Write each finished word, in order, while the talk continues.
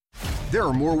There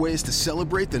are more ways to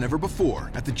celebrate than ever before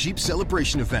at the Jeep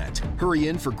Celebration event. Hurry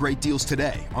in for great deals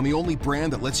today on the only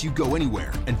brand that lets you go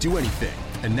anywhere and do anything.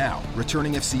 And now,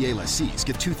 returning FCA lessees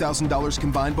get $2,000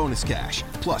 combined bonus cash,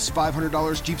 plus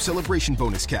 $500 Jeep Celebration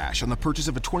bonus cash on the purchase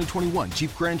of a 2021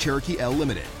 Jeep Grand Cherokee L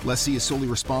Limited. Lessee is solely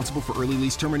responsible for early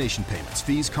lease termination payments,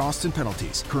 fees, costs, and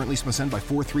penalties. Current lease must end by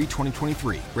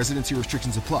 4/3/2023. Residency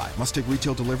restrictions apply. Must take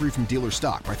retail delivery from dealer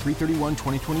stock by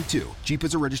 3/31/2022. Jeep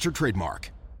is a registered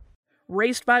trademark.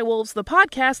 Raised by Wolves, the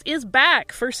podcast, is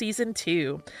back for Season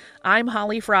 2. I'm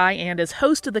Holly Fry, and as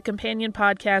host of the companion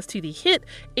podcast to the hit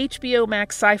HBO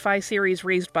Max sci-fi series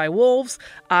Raised by Wolves,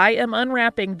 I am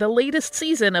unwrapping the latest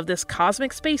season of this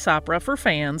cosmic space opera for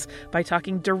fans by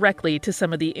talking directly to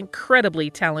some of the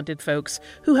incredibly talented folks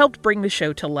who helped bring the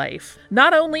show to life.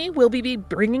 Not only will we be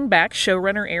bringing back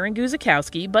showrunner Aaron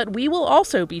Guzikowski, but we will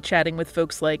also be chatting with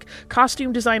folks like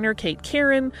costume designer Kate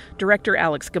Karen, director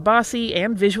Alex Gabassi,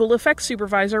 and visual effects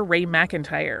supervisor Ray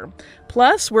McIntyre.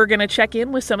 Plus, we're going to check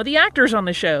in with some of the actors on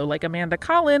the show, like Amanda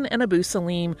Collin and Abu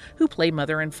Salim, who play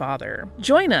mother and father.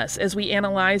 Join us as we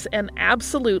analyze an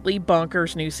absolutely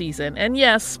bonkers new season. And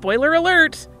yes, spoiler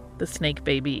alert, the snake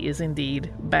baby is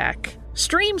indeed back.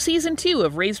 Stream Season 2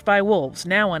 of Raised by Wolves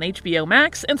now on HBO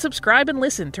Max, and subscribe and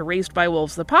listen to Raised by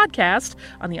Wolves the podcast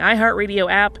on the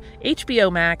iHeartRadio app,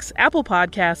 HBO Max, Apple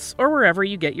Podcasts, or wherever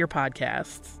you get your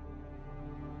podcasts.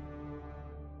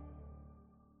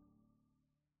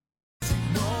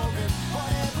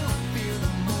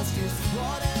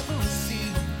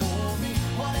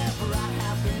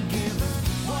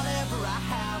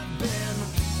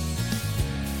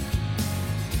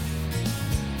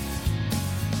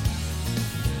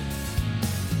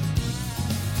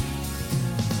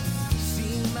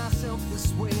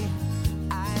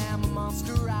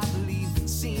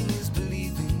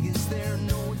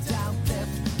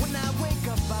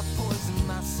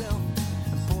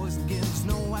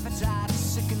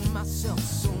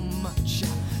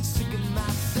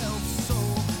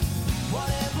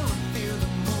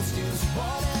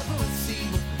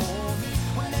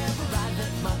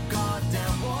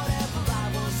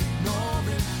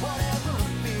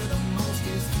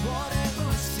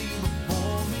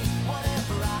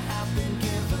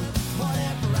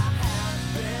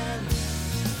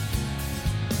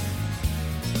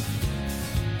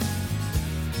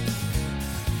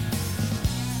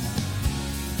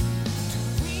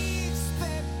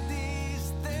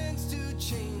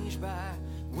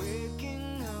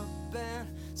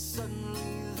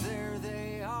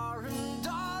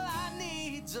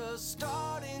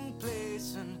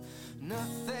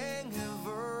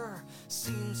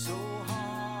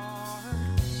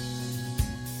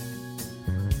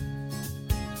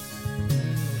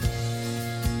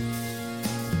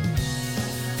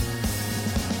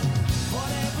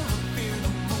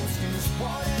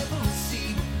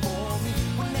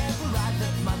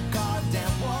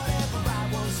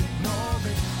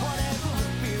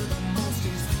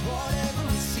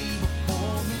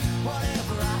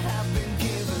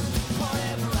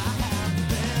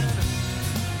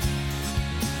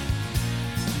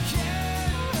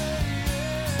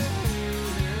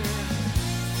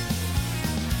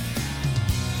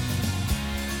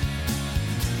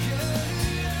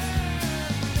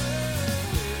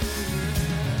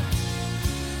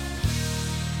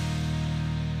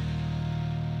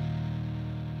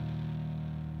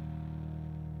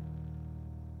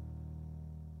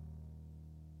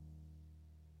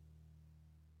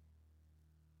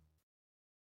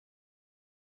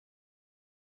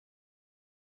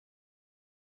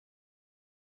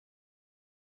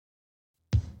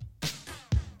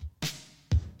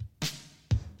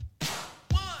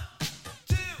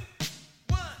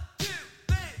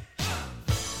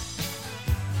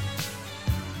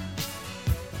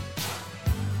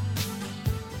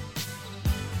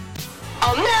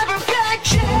 I'll never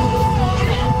back you. I'll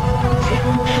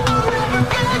never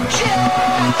back you.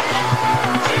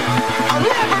 I'll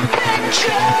never back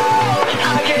you.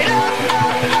 I get up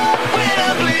when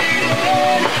I'm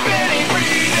bleeding, ready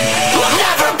breathing. I'll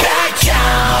never back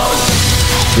down.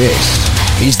 This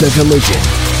is the collision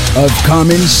of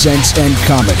common sense and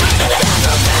comedy.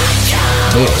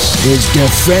 This is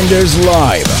Defenders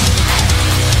Live.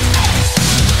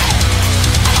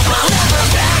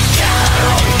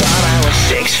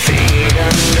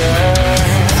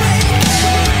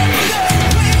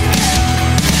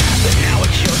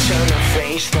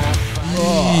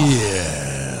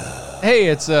 Hey,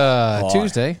 it's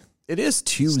Tuesday. It is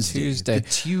Tuesday. It's Tuesday. The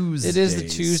Tuesdays. It is the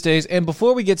Tuesdays. And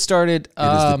before we get started, it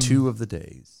is the two of the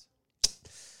days.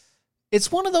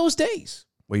 It's one of those days.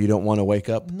 Well, you don't want to wake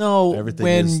up? No, Everything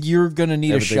when is- you're gonna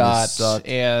need a everything is shot, sucked.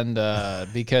 and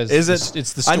because Is it?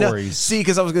 it's the I know, stories. see,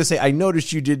 because I was going to say, I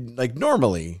noticed you did, like,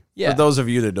 normally, Yeah. for those of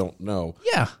you that don't know,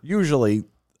 Yeah. usually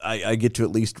I get to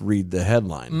at least read the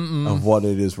headline of what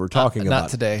it is we're talking about. Not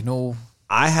today. No.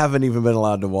 I haven't even been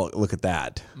allowed to look at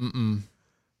that.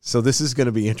 So this is going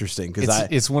to be interesting because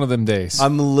It's one of them days.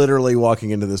 I'm literally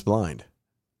walking into this blind.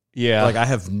 yeah. Like I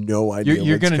have no idea.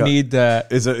 you're what's gonna need that.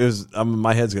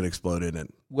 my head's going to explode in it.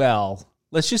 Well,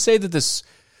 let's just say that this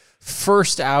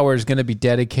first hour is going to be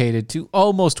dedicated to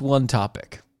almost one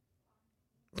topic.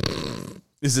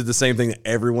 Is it the same thing that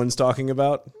everyone's talking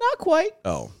about? Not quite.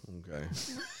 Oh, okay.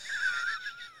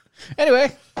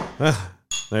 Anyway,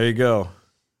 There you go.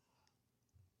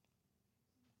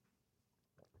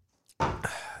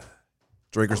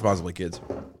 Drink responsibly, kids.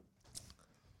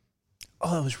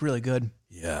 oh, that was really good.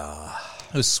 Yeah.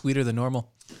 It was sweeter than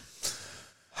normal.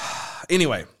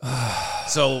 Anyway,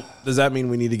 so does that mean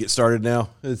we need to get started now?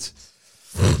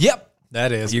 Yep,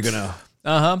 that is. You're gonna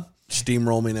Uh-huh.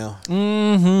 steamroll me now?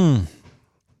 Mm-hmm.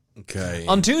 Okay.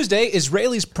 On Tuesday,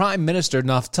 Israel's Prime Minister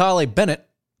Naftali Bennett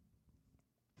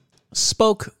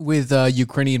spoke with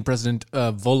Ukrainian President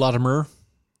Volodymyr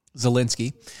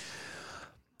Zelensky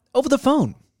over the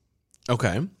phone.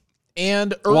 Okay.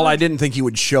 And Well, I didn't think he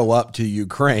would show up to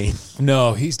Ukraine.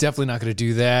 no, he's definitely not going to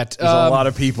do that. There's a lot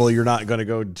of people you're not going to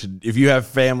go to. If you have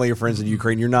family or friends in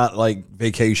Ukraine, you're not like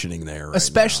vacationing there. Right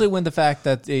especially when the fact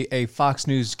that a Fox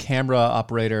News camera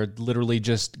operator literally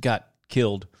just got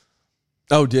killed.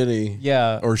 now. Oh, did he?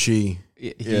 Yeah, Or she?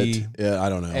 he Yeah, I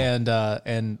don't know.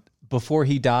 and before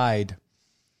he died,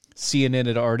 CNN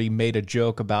had already made a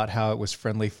joke about how it was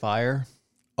friendly fire,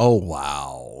 Oh,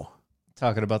 wow.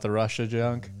 talking about the Russia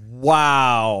junk.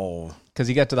 Wow. Because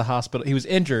he got to the hospital. He was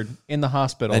injured in the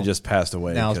hospital. And just passed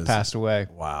away. now he's 'cause- passed away.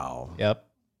 Wow. Yep.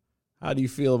 How do you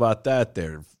feel about that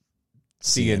there,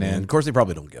 CNN. Of course, they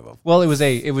probably don't give a. Well, it was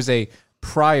a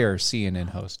prior CNN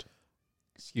host.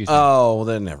 Excuse me. Oh, well,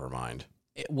 then never mind.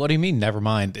 What do you mean? Never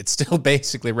mind. It still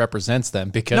basically represents them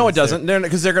because No, it doesn't.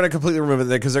 Because they're going to completely remove it.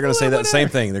 Because they're going to say that whatever. same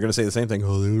thing. They're going to say the same thing.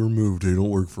 Oh, they were removed. They don't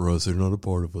work for us. They're not a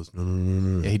part of us.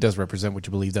 No. Yeah, he does represent what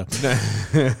you believe, though.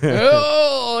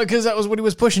 Oh, because that was what he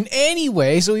was pushing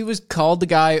anyway. So he was called the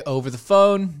guy over the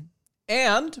phone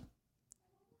and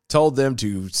Told them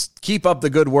to keep up the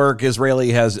good work. Israel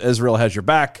has your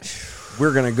back.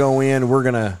 We're going to go in.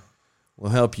 We'll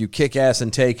help you kick ass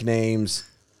and take names.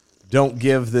 Don't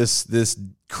give this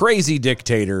crazy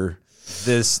dictator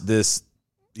this the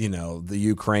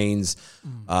Ukraine's.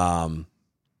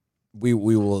 We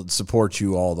will support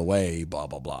you all the way. Blah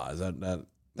blah blah. Is that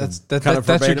that's kind of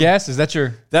your verbatim? guess? Is that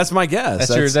your That's my guess.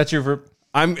 that's your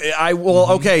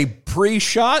Okay,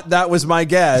 pre-shot, that was my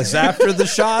guess. After the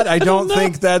shot, I don't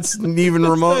think that's even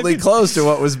remotely close to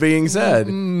what was being said.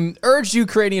 urged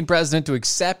Ukrainian president to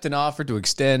accept an offer to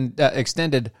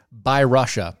extended by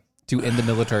Russia to end the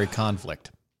military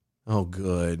conflict. Oh,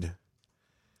 good.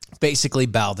 Basically,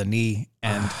 bow the knee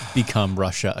and become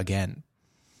Russia again.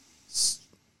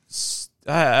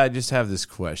 I just have this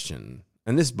question,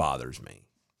 and this bothers me.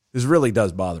 This really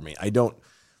does bother me.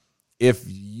 If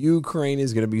Ukraine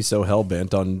is going to be so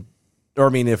hell-bent on, or I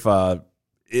mean, if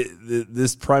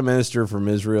this prime minister from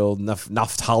Israel,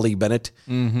 Naftali Bennett,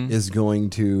 is going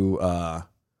to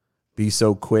be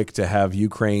so quick to have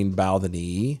Ukraine bow the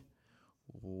knee,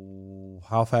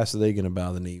 how fast are they going to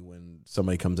bow the knee when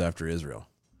somebody comes after Israel?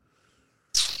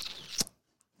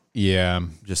 Yeah.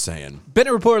 Just saying.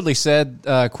 Bennett reportedly said,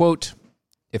 quote,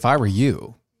 "If I were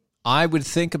you, I would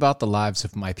think about the lives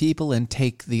of my people and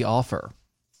take the offer."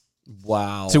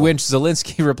 Wow. To which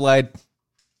Zelensky replied,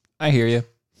 "I hear you."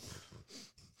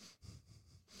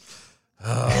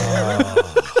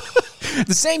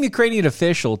 The same Ukrainian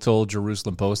official told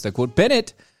Jerusalem Post that, quote,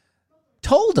 "Bennett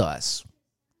told us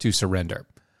to surrender.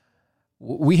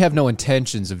 We have no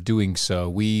intentions of doing so.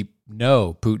 We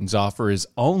know Putin's offer is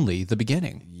only the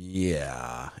beginning."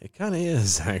 Yeah, it kind of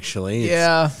is, actually.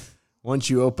 Once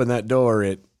you open that door,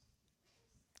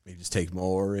 they just take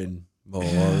more and more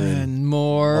and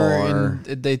more.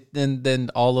 And then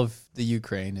all of the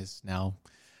Ukraine is now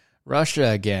Russia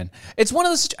again. It's one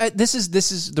of those. This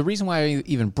is the reason why I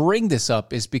even bring this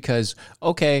up is because,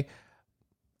 okay,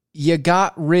 you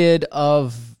got rid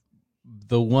of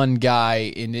the one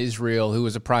guy in Israel who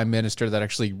was a prime minister that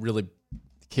actually really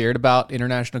cared about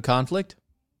international conflict.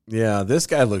 Yeah, this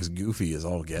guy looks goofy as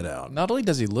all get out. Not only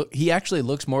does he actually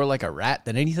looks more like a rat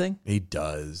than anything. He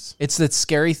does. It's that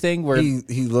scary thing where He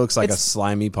looks like a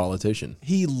slimy politician.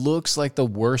 he looks like the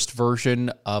worst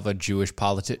version of a Jewish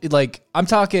politician. Like, I'm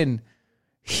talking,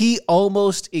 He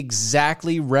almost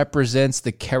exactly represents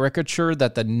the caricature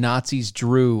that the Nazis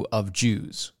drew of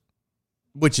Jews.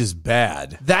 Which is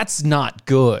bad. That's not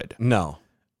good. No.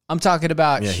 I'm talking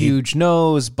about huge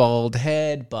nose, bald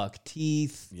head, buck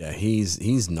teeth. Yeah,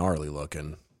 he's gnarly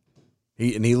looking.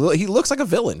 He looks like a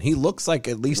villain. He looks like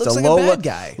at least Looks a like a low bad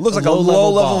guy. Looks A like a low-level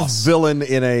low level boss. villain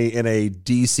in a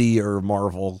DC or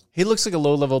Marvel. He looks like a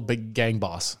low-level big gang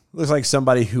boss. Looks like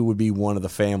somebody who would be one of the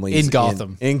families In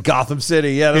Gotham. In Gotham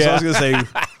City. Yeah, that's what I was gonna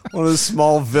say. One of those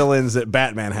small villains that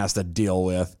Batman has to deal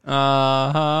with.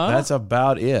 Uh-huh. That's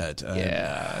about it.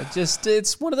 Yeah,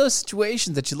 it's one of those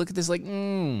situations that you look at this like,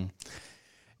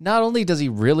 not only does he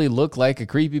really look like a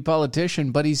creepy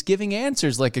politician, but he's giving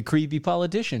answers like a creepy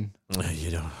politician.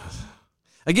 You know,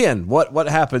 again, what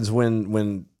happens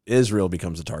when Israel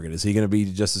becomes a target? Is he going to be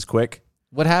just as quick?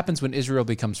 What happens when Israel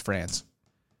becomes France?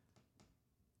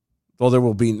 Well, there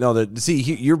will be no.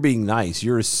 You're being nice.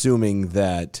 You're assuming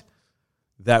that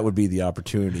would be the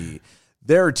opportunity.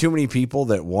 There are too many people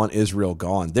that want Israel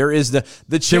gone. There is the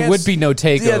chance. There would be no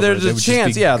takeover. Yeah, there's They a would chance.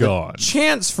 just be Yeah, gone. the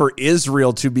chance for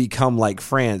Israel to become like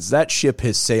France. That ship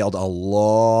has sailed a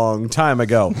long time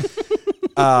ago.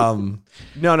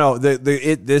 No.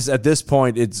 At this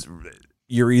point, it's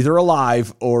you're either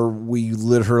alive or we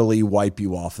literally wipe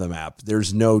you off the map.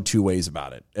 There's no two ways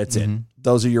about it. That's it.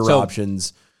 Those are your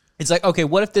options. It's like, okay,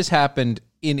 what if this happened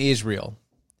in Israel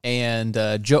and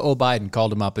Joe Biden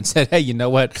called him up and said, hey, you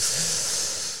know what?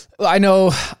 I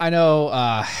know.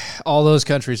 All those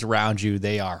countries around you,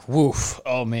 they are,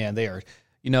 oh man, they are,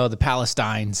 the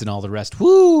Palestinians and all the rest.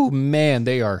 Woo, man,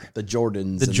 they are. The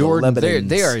Jordans, The and Jordans, the Lebanons.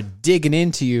 they are digging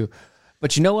into you.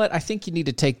 But you know what? I think you need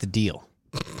to take the deal.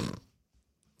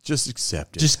 Just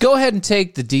accept it. Just go ahead and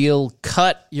take the deal.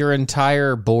 Cut your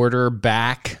entire border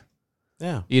back.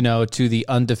 Yeah. To the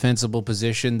undefensible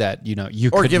position that, you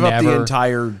Or could give never up the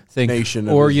entire nation.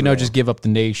 Of or, Israel. just give up the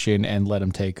nation and let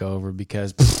them take over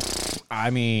because,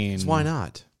 I mean. Why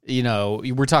not?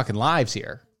 We're talking lives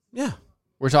here. Yeah.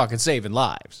 We're talking saving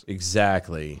lives.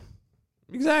 Exactly.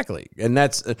 And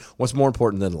that's what's more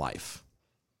important than life.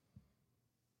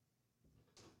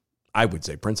 I would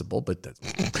say principle, but that's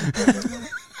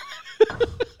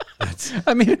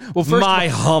I mean, well, first my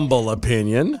humble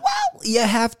opinion. you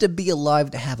have to be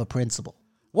alive to have a principle.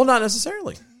 Well, not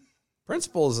necessarily.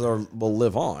 Principles will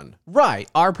live on. Right.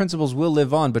 Our principles will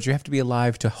live on, but you have to be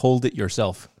alive to hold it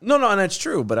yourself. No, and that's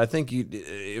true. But I think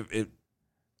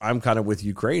I'm kind of with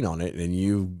Ukraine on it, and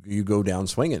you go down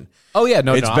swinging. Oh yeah,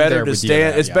 no, it's I'm better there to with you stand.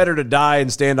 on that, It's yeah. better to die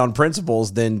and stand on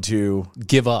principles than to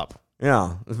Give up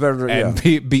it's better to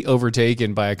and be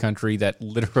overtaken by a country that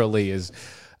literally is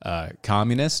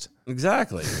communist.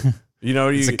 exactly.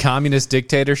 It's a communist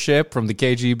dictatorship from the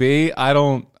KGB. I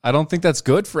don't think that's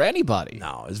good for anybody.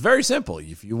 No, it's very simple.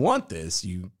 If you want this,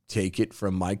 you take it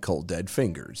from my cold dead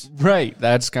fingers. Right.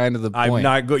 That's kind of the point.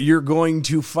 You're going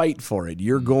to fight for it.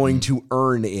 You're going to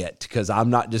earn it because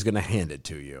I'm not just going to hand it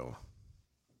to you.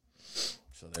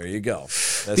 So there you go.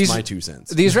 That's my 2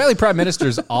 cents. The Israeli Prime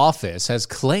Minister's office has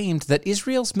claimed that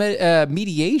Israel's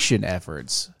mediation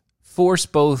efforts force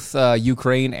both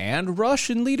Ukraine and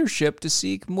Russian leadership to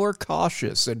seek more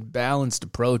cautious and balanced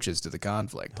approaches to the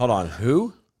conflict. Hold on.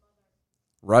 Who?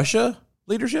 Russia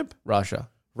leadership? Russia.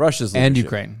 Russia's And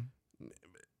leadership. Ukraine.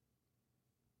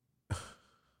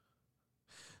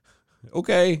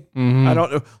 Okay. Mm-hmm. I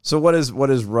don't know. So what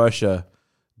is Russia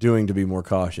doing to be more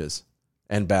cautious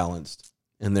and balanced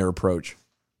in their approach?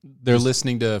 They're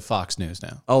listening to Fox News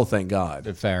now. Oh, thank God.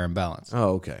 They're fair and balanced.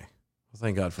 Oh, okay. Well,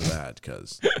 thank God for that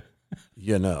because,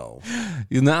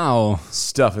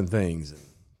 stuff and things and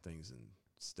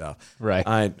stuff.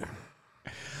 Right.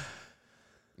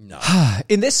 No.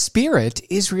 In this spirit,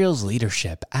 Israel's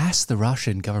leadership asked the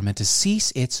Russian government to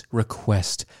cease its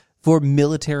request for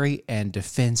military and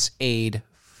defense aid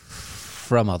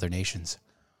from other nations.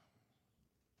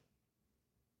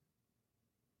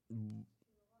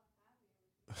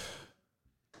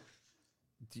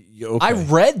 Okay. I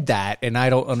read that and I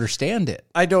don't understand it.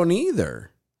 I don't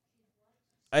either.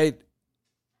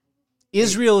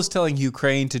 Israel is telling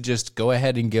Ukraine to just go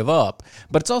ahead and give up,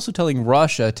 but it's also telling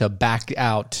Russia to back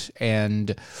out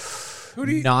and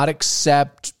not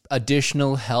accept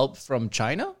additional help from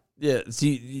China? Yeah.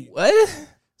 See, What?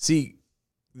 See,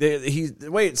 the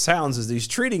way it sounds is he's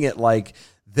treating it like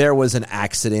there was an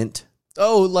accident.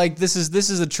 Oh, like this is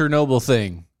a Chernobyl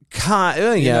thing. Kind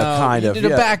of. To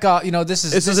back off, this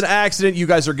is an accident. You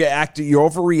guys are you're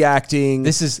overreacting.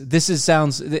 This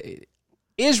sounds.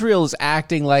 Israel is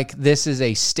acting like this is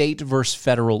a state versus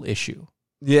federal issue.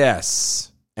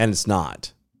 Yes, and it's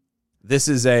not. This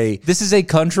is a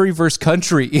country versus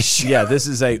country issue. yeah. This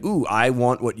is a I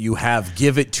want what you have.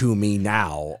 Give it to me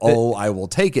now. Oh, I will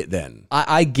take it then.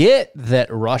 I get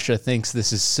that Russia thinks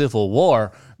this is civil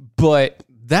war, but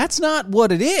that's not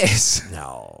what it is.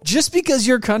 No. Just because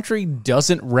your country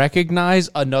doesn't recognize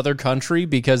another country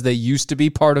because they used to be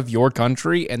part of your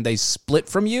country and they split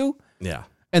from you, Yeah.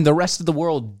 and the rest of the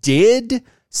world did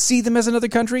see them as another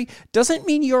country, doesn't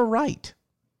mean you're right.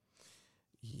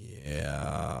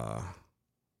 Yeah.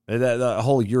 That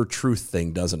whole your truth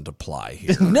thing doesn't apply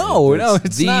here. No,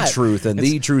 it's the not. truth, and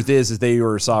the truth is they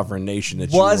were a sovereign nation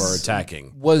that you were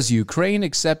attacking. Was Ukraine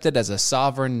accepted as a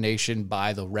sovereign nation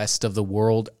by the rest of the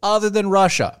world other than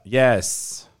Russia?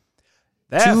 Yes.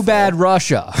 Too bad,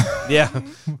 Russia. Yeah.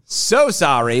 So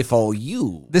sorry for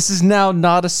you. This is now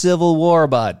not a civil war,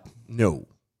 bud. No.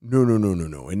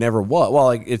 It never was.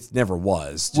 Well, it never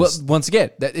was. Just, Once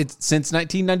again, since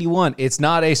 1991, it's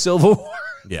not a civil war.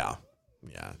 yeah.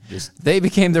 Just They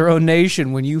became their own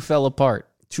nation when you fell apart.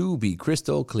 to be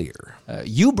crystal clear.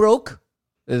 You broke.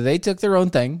 They took their own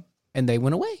thing, and they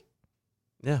went away.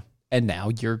 Yeah. And now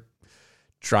you're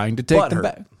trying to take them Butthurt.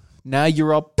 back. Now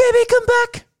you're all, baby, come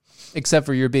back. Except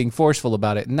for you're being forceful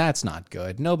about it, and that's not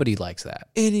good. Nobody likes that.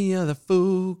 Any other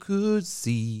fool could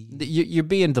see You're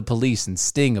being the police and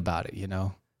Sting about it, you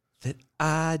know? that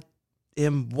I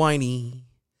am whiny.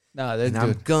 No, And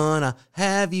I'm gonna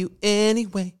have you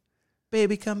anyway.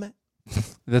 Baby, come back.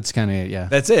 that's kind of it, yeah.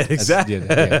 That's it. Exactly.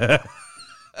 Yeah.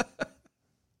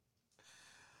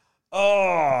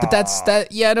 Oh. But that's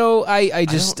that. Yeah, no. I'm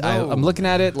know. looking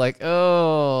at it like,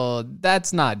 oh,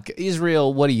 that's not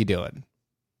Israel. What are you doing?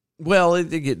 Well,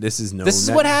 this is no. This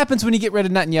is what happens when you get rid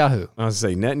of Netanyahu. I was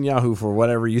say Netanyahu, for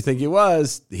whatever you think he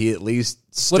was, he at least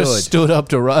Would have stood. stood up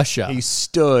to Russia He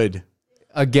stood.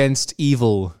 against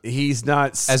evil. He's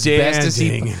not As standing. best as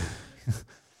he-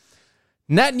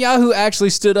 Netanyahu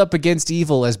actually stood up against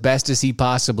evil as best as he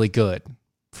possibly could,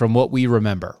 from what we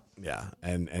remember. Yeah,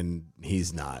 and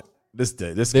he's not. This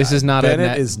guy, This is not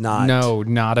Bennett is not. No,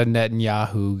 not a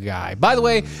Netanyahu guy. By the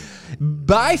way,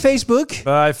 buy Facebook.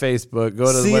 Bye, Facebook. Go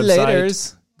to See the you website.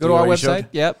 laters. Go to You our already website. showed?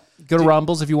 Yep. Go to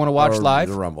Rumbles if you want to watch Or live.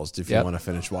 The Rumbles if Yep. you want to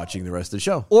finish watching the rest of the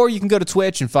show. Or you can go to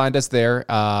Twitch and find us there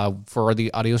for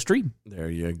the audio stream. There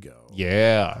you go.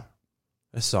 Yeah.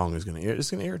 This song is gonna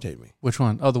irritate me. Which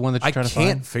one? Oh, the one that you're I trying to can't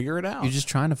find? figure it out. You're just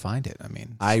trying to find it. I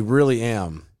mean, I really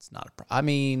am. it's not a problem. I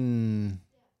mean,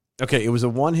 Okay, it was a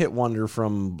one-hit wonder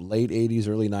from late '80s,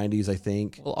 early '90s, I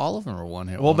think. well, all of them are one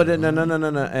hit. Well, but wonder.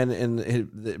 no, and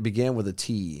it began with a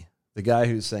T. The guy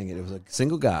who sang it was a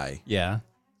single guy. Yeah.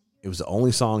 It was the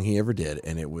only song he ever did,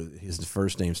 and it was his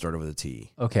first name started with a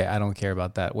T. Okay, I don't care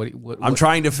about that. What I'm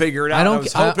trying to figure it out. I don't- I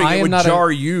was hoping I it am would not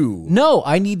jar you. No,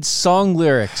 I need song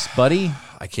lyrics, buddy.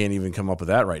 I can't even come up with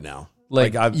that right now.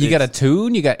 Like, you got a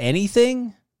tune? You got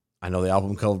anything? I know the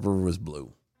album cover was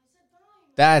blue.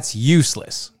 That's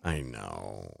useless. I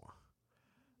know.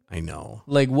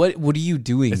 Like, what are you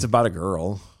doing? It's about a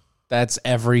girl. That's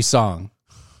every song.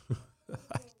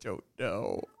 I don't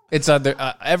know. It's either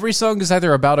every song is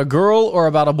either about a girl or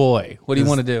about a boy. What do you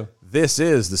want to do? This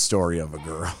is the story of a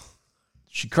girl.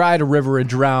 She cried a river and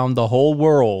drowned the whole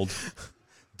world.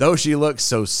 Though she looks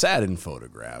so sad in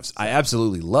photographs, I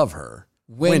absolutely love her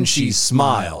when she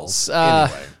smiles.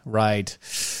 Anyway. Right.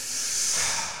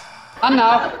 And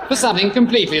now for something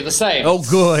completely the same. Oh,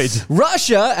 good.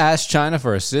 Russia asked China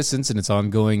for assistance in its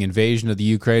ongoing invasion of the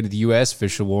Ukraine, the U.S.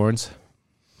 official warns.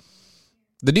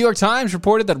 The New York Times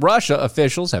reported that Russia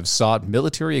officials have sought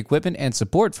military equipment and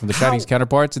support from the Chinese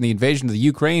counterparts in the invasion of the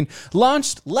Ukraine,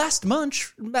 launched last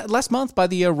month by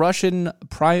the Russian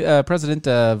President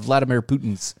Vladimir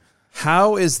Putin's.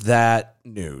 How is that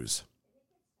news?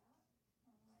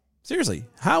 Seriously,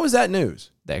 how is that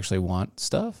news? They actually want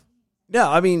stuff Yeah,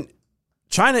 I mean,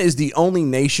 China is the only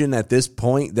nation at this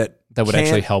point that that would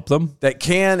actually help them. that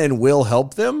can and will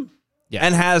help them, Yeah.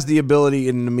 and has the ability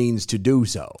and the means to do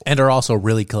so. And are also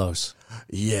really close.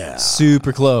 Yeah,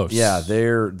 Super close. yeah,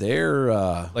 they're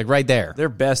Like right there. they're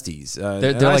besties.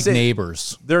 They're and I like say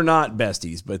neighbors. They're not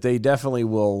besties, but they definitely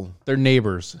will. They're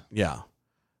neighbors. Yeah,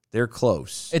 they're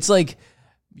close. It's like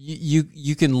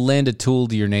you can lend a tool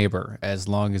to your neighbor as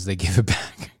long as they give it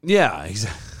back. Yeah,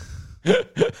 exactly.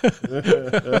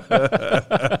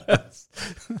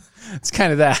 It's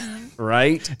kind of that.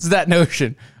 Right? It's that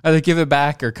notion. Either give it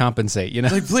back or compensate, you know?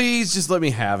 Like, please just let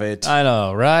me have it. I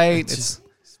know, right? It's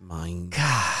mine.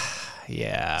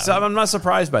 Yeah. So I'm not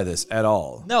surprised by this at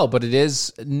all. No, but it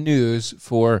is news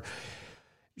for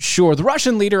sure. The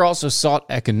Russian leader also sought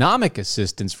economic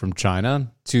assistance from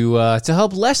China to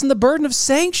help lessen the burden of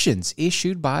sanctions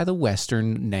issued by the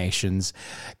Western nations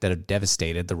that have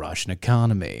devastated the Russian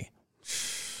economy.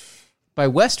 By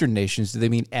Western nations, do they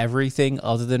mean everything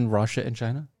other than Russia and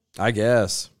China? I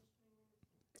guess.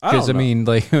 Because, I mean,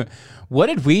 like, what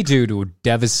did we do to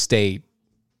devastate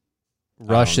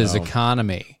Russia's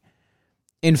economy?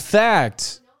 In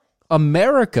fact,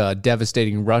 America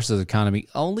devastating Russia's economy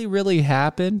only really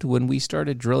happened when we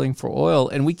started drilling for oil,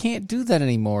 and we can't do that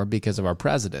anymore because of our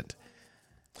president.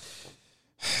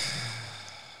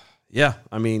 Yeah,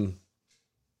 I mean...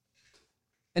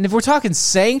 And if we're talking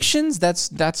sanctions,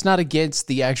 that's not against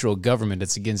the actual government.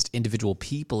 It's against individual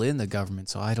people in the government.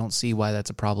 So I don't see why that's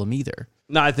a problem either.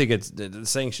 No, I think the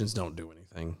sanctions don't do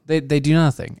anything. They do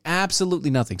nothing.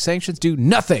 Absolutely nothing. Sanctions do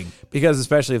nothing. Because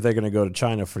especially if they're going to go to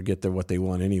China, forget what they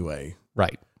want anyway.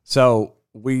 Right. So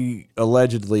we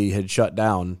allegedly had shut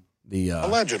down the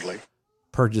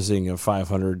purchasing of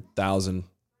 500,000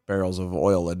 barrels of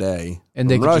oil a day and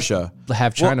from they Russia. Just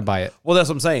have China buy it. Well, that's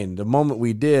what I'm saying. The moment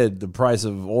we did, the price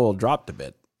of oil dropped a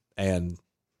bit. And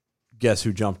guess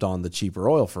who jumped on the cheaper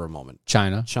oil for a moment?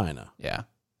 China. Yeah.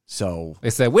 So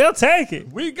they said, we'll take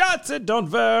it. We got it. Don't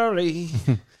worry.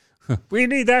 We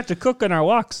need that to cook in our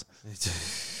woks.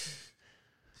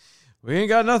 We ain't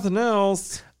got nothing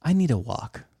else. I need a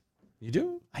wok. You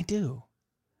do? I do.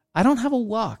 I don't have a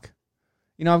wok.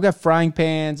 You know, I've got frying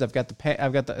pans. I've got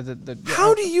the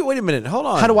How do you? Wait a minute. Hold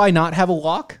on. How do I not have a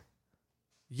wok?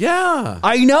 Yeah.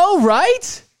 I know,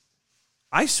 right?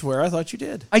 I swear I thought you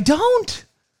did. I don't.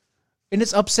 And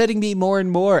it's upsetting me more and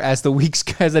more as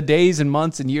the days and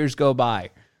months and years go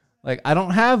by. Like, I don't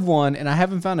have one, and I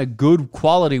haven't found a good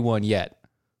quality one yet.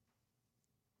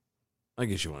 I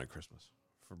guess you want it Christmas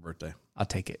for birthday. I'll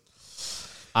take it.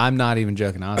 I'm not even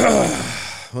joking.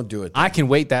 We'll do it. I can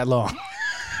wait that long.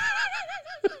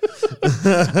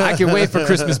 I can wait for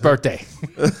Christmas birthday.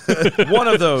 One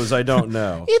of those, I don't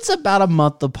know. It's about a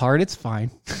month apart. It's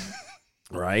fine.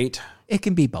 Right? It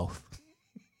can be both.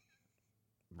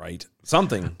 Right.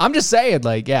 Something. I'm just saying,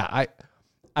 like, yeah,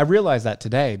 I realized that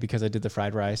today because I did the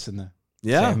fried rice and the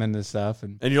salmon and stuff.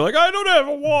 And you're like, I don't have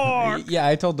a wok. Yeah,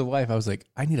 I told the wife, I was like,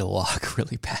 I need a wok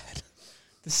really bad.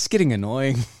 This is getting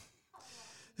annoying.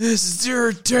 This is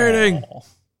irritating. Oh.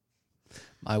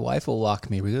 My wife will walk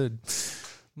me good.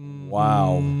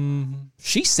 Wow.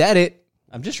 She said it.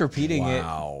 I'm just repeating it.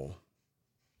 Wow.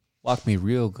 Walk me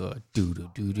real good. Do.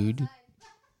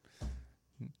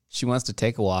 She wants to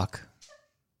take a walk.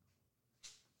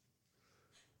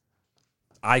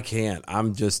 I can't.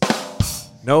 I'm just...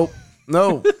 Nope.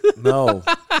 No. Nope.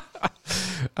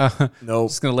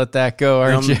 Just gonna let that go,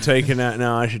 aren't you? I'm taking that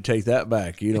now. I should take that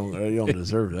back. You don't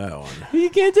deserve that one. You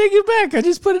can't take it back. I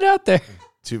just put it out there.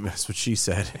 That's what she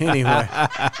said. Anyway.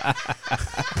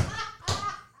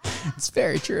 It's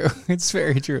very true. It's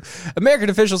very true. American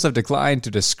officials have declined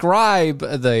to describe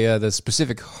the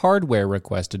specific hardware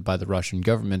requested by the Russian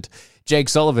government. Jake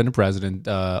Sullivan, President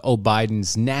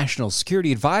Biden's national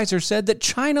security advisor, said that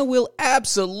China will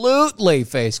absolutely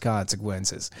face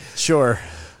consequences. Sure.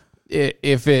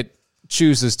 If it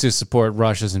chooses to support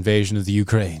Russia's invasion of the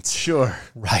Ukraine. Sure.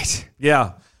 Right.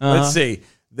 Yeah. Let's see.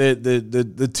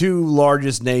 The two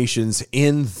largest nations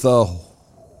in the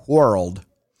world,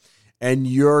 and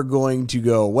you're going to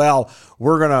go, well,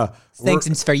 we're going to...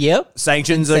 Sanctions for you?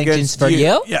 Sanctions for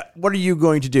you? Yeah. What are you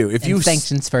going to do? If you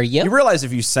sanctions for you? You realize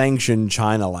if you sanction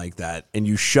China like that and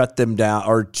you shut them down,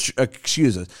 or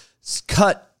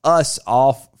cut us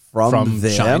off from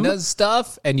them, China's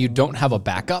stuff, and you don't have a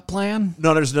backup plan?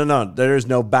 No, there's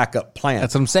no backup plan.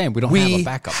 That's what I'm saying. We don't have a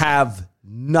backup plan. Have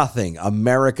nothing.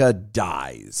 America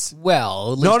dies.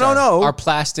 Well, at least no. Our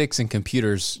plastics and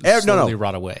computers slowly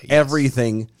rot away. Yes.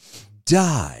 Everything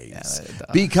dies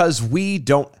because we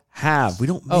don't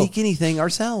make anything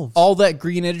ourselves. All that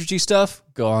green energy stuff,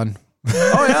 gone.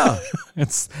 Oh, yeah.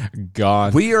 It's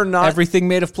gone. We are not... Everything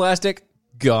made of plastic,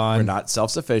 gone. We're not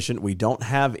self-sufficient. We don't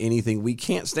have anything. We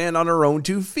can't stand on our own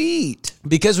 2 feet.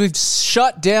 Because we've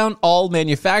shut down all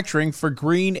manufacturing for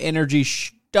green energy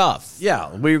stuff.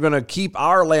 Yeah, we're going to keep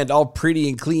our land all pretty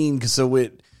and clean so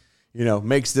it,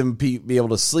 makes them be able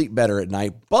to sleep better at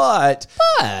night. But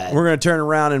we're going to turn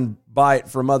around and buy it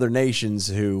from other nations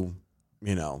who,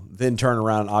 then turn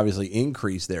around and obviously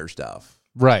increase their stuff.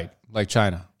 Right, like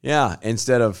China. Yeah,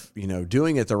 instead of,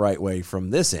 doing it the right way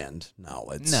from this end.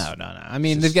 No. I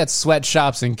mean, they've got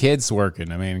sweatshops and kids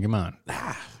working. I mean, come on.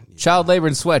 Child labor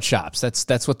in sweatshops.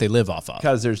 That's what they live off of.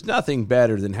 Because there's nothing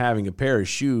better than having a pair of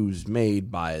shoes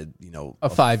made by, a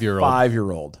 5-year-old.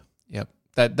 5-year-old. Yep.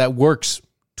 That works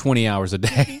 20 hours a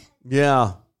day.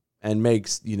 Yeah. And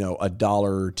makes, $1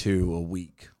 or $2 a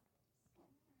week.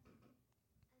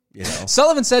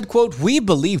 Sullivan said, quote, "We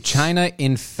believe China,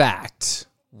 in fact,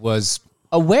 was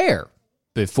aware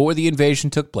before the invasion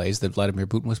took place that Vladimir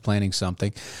Putin was planning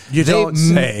something. You don't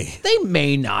say. They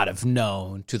may not have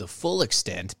known to the full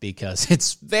extent because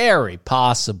it's very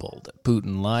possible that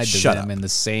Putin lied to Shut them up. in the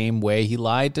same way he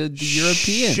lied to the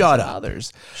Europeans Shut and up.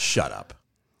 others. Shut up.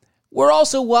 We're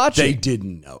also watching. They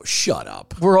didn't know. Shut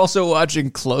up. We're also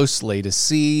watching closely to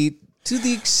see to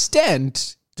the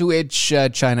extent to which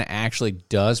China actually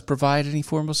does provide any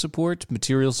form of support,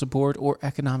 material support, or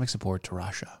economic support to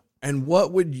Russia. And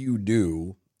what would you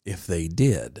do if they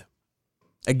did?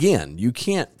 Again, you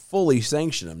can't fully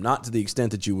sanction them, not to the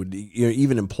extent that you would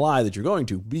even imply that you're going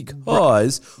to,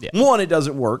 because one, it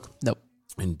doesn't work. Nope.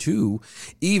 And two,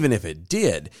 even if it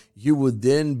did, you would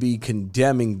then be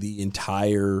condemning the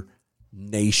entire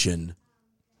nation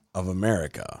of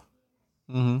America.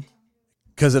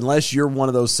 Because unless you're one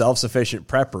of those self-sufficient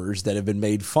preppers that have been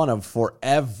made fun of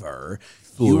forever,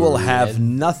 you will have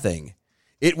nothing.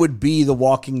 It would be The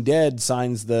Walking Dead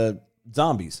signs the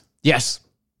zombies. Yes.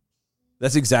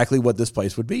 That's exactly what this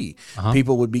place would be.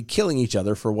 People would be killing each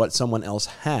other for what someone else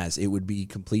has. It would be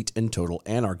complete and total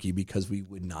anarchy because we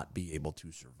would not be able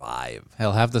to survive.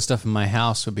 Hell, half the stuff in my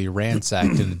house would be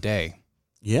ransacked in a day.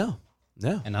 Yeah.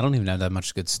 Yeah. And I don't even have that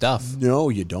much good stuff. No,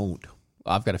 you don't.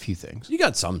 Well, I've got a few things. You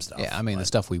got some stuff. Yeah, I mean, the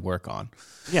stuff we work on.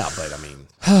 Yeah, but I mean...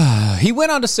 He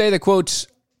went on to say that, quote,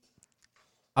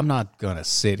 I'm not going to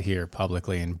sit here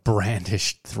publicly and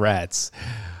brandish threats.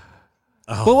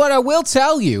 But what I will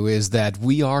tell you is that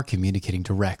we are communicating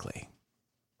directly,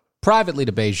 privately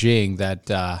to Beijing, that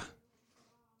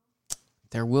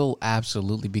there will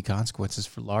absolutely be consequences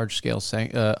for large-scale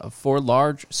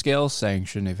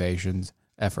sanction evasions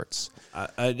efforts,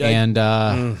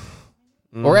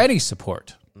 or any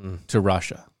support to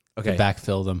Russia to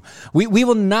backfill them. We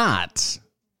will not.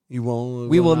 You won't.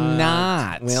 We will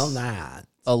not. Will not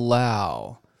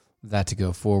allow that to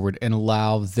go forward and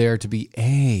allow there to be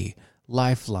a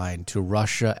lifeline to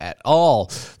Russia at all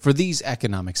for these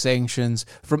economic sanctions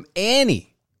from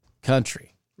any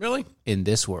country. Really? In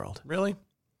this world. Really?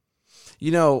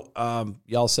 You know,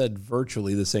 y'all said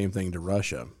virtually the same thing to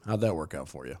Russia. How'd that work out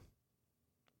for you?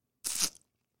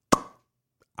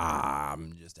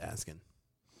 I'm just asking.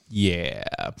 Yeah.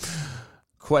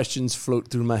 Questions float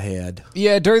through my head.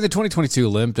 Yeah, during the 2022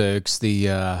 Olympics,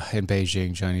 in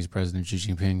Beijing, Chinese President Xi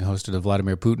Jinping hosted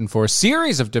Vladimir Putin for a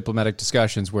series of diplomatic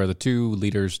discussions where the two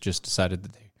leaders just decided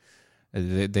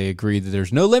that they agreed that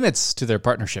there's no limits to their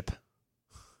partnership.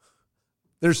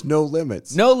 There's no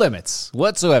limits. No limits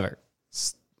whatsoever.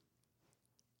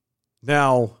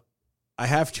 Now, I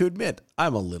have to admit,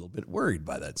 I'm a little bit worried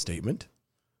by that statement.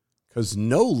 Because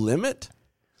no limit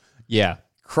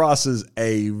crosses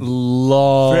a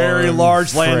very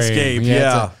large landscape.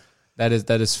 Yeah. That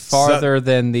is farther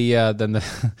than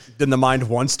the mind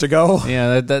wants to go.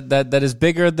 Yeah, that is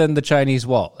bigger than the Chinese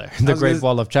wall there. The Great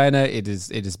Wall of China, it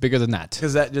is bigger than that.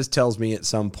 Because that just tells me at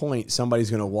some point somebody's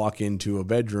going to walk into a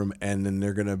bedroom and then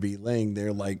they're going to be laying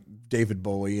there like David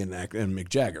Bowie and Mick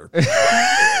Jagger.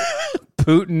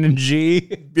 Putin and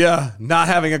Xi. Yeah, not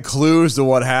having a clue as to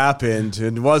what happened.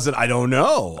 And I don't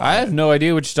know. I have no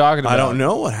idea what you're talking about. I don't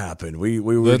know what happened. We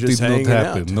were just hanging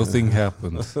out. Nothing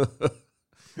happened.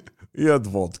 You had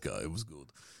vodka. It was good.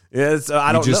 I don't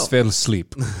know. You just fell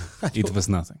asleep. It was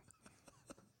nothing.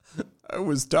 I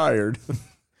was tired.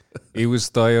 He was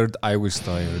tired. I was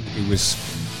tired. It was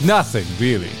nothing,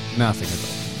 really. Nothing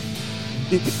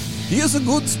at all. He is a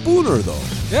good spooner, though.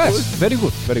 Yes, very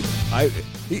good. Very good.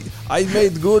 I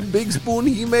made good big spoon.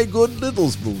 He made good little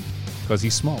spoon. Because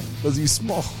he's small. Because he's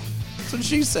small. That's what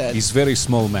she said. He's very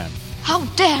small man. How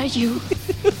dare you?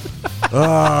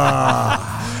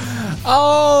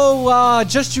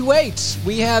 Just you wait.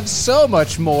 We have so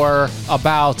much more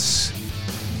about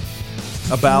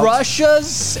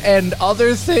Russias and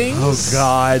other things. Oh,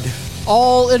 God.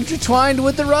 All intertwined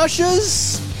with the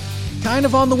Russias. Kind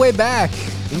of on the way back.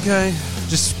 Okay.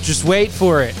 Just wait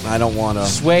for it. I don't want to.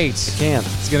 Just wait. I can't.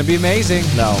 It's going to be amazing.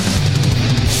 No.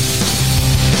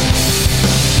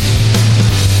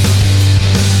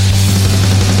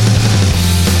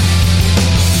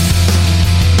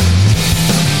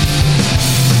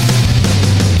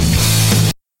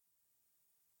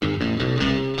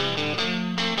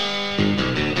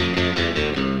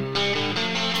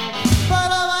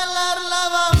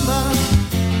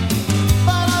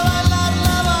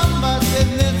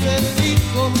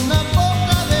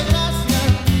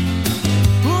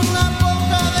 Una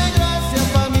poca de gracia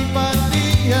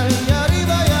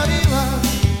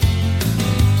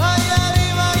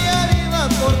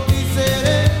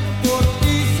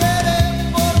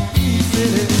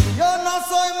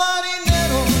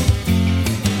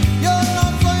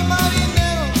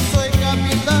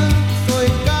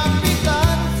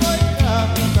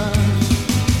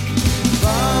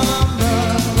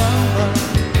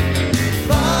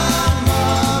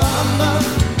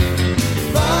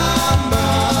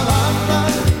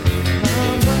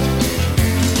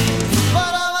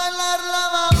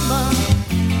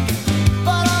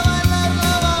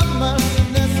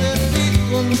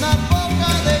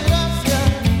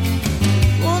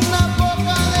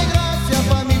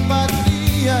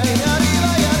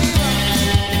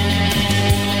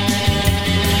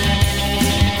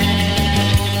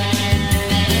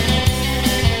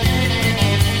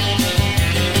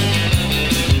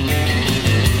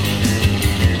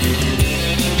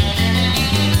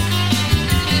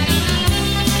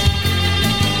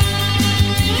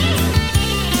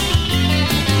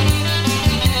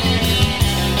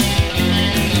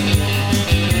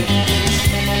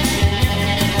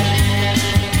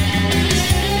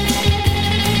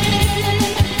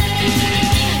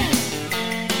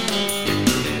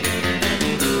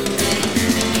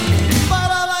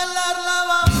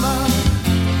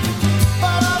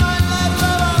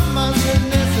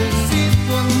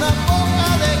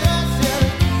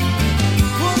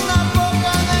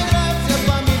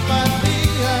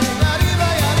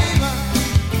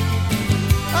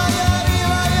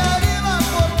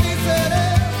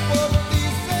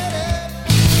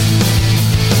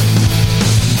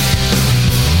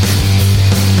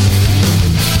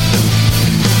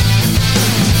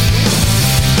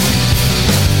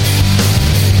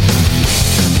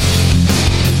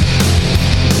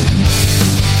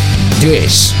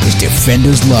This is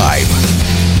Defenders Live.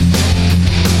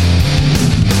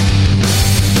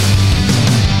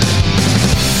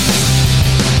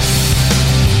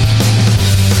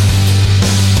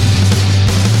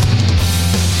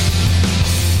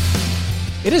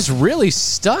 It is really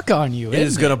stuck on you. It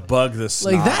is going to bug the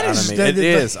snot Like, that out is- of me. It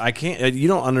is. I can't. You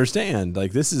don't understand.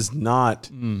 Like, this is not.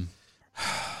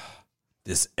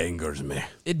 This angers me.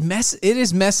 It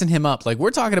is messing him up. Like,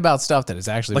 we're talking about stuff that is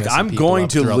actually Like, messing I'm people going up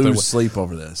to throughout their lose sleep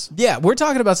over this. Yeah, we're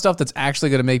talking about stuff that's actually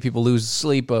going to make people lose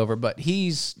sleep over, but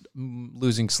he's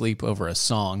losing sleep over a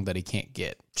song that he can't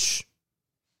get. Shh.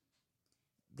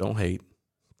 Don't hate.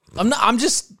 I'm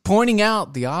just pointing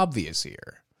out the obvious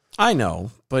here. I know,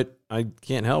 but I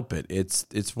can't help it.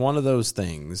 It's one of those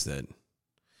things that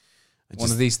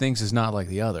One of these things is not like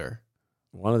the other.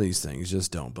 One of these things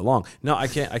just don't belong. No, I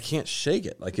can't shake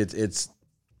it. Like it's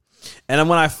and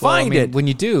when I find it, when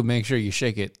you do, make sure you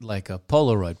shake it like a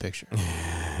Polaroid picture.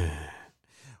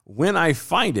 when I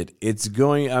find it, it's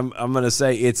going. I'm going to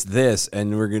say it's this,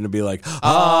 and we're going to be like,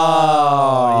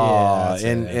 oh, yeah,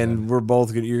 and we're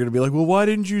both. You're going to be like, well, why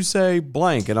didn't you say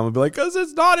blank? And I'm going to be like, because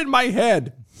it's not in my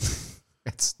head.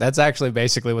 That's actually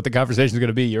basically what the conversation is going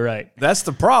to be. You're right. That's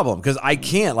the problem because I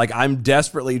can't. Like, I'm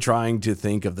desperately trying to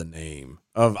think of the name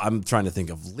of. I'm trying to think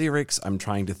of lyrics. I'm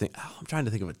trying to think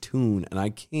of a tune, and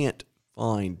I can't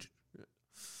find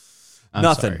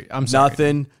nothing. I'm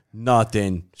sorry.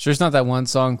 Nothing. Sure, it's not that one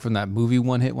song from that movie,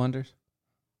 One Hit Wonders.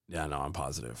 Yeah, no, I'm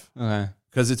positive Okay.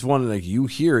 because it's one like you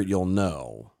hear it, you'll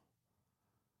know.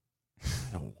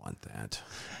 I don't want that.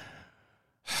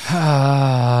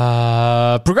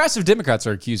 Progressive Democrats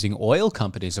are accusing oil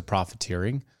companies of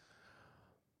profiteering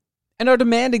and are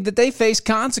demanding that they face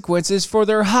consequences for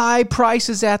their high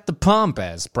prices at the pump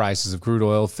as prices of crude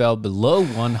oil fell below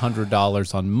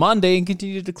 $100 on Monday and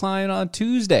continued to decline on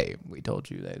Tuesday. We told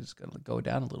you that it's going to go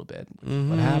down a little bit.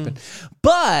 What happened?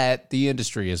 But the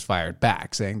industry has fired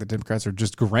back, saying the Democrats are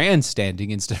just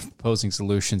grandstanding instead of proposing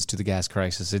solutions to the gas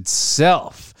crisis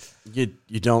itself. You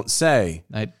don't say.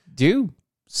 I do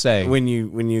say when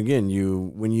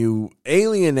you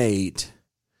alienate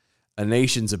a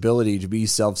nation's ability to be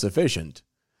self-sufficient,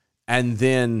 and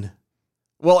then,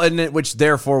 which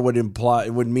therefore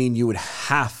would mean you would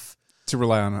have to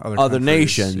rely on other countries.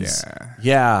 nations.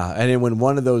 Yeah. And then when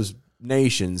one of those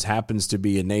nations happens to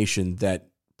be a nation that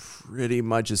pretty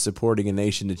much is supporting a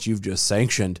nation that you've just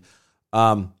sanctioned,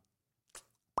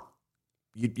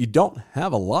 you don't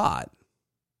have a lot.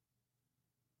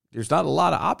 There's not a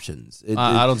lot of options.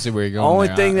 I don't see where you're going. Only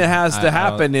there. thing that has to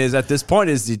happen is at this point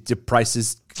is the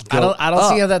prices go I don't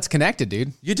up. see how that's connected,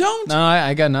 dude. You don't? No,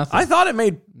 I got nothing. I thought it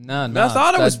made. No. I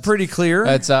thought it was pretty clear.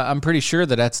 That's. I'm pretty sure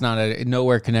that's not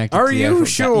nowhere connected. Are to the you actual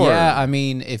sure? Yeah, I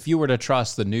mean, if you were to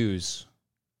trust the news,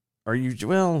 Are you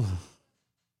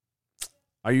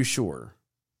sure?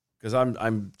 Because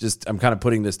I'm kind of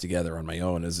putting this together on my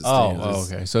own as it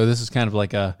stands. Okay. So this is kind of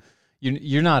like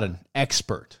you're not an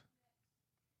expert.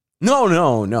 No,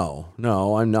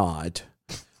 I'm not.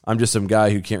 I'm just some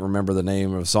guy who can't remember the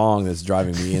name of a song that's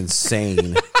driving me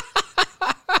insane.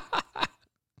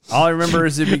 All I remember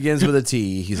is it begins with a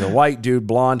T. He's a white dude,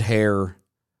 blonde hair,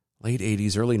 late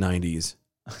 80s, early 90s.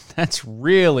 That's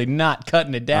really not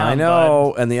cutting it down. I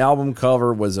know. And the album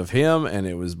cover was of him, and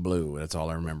it was blue. That's all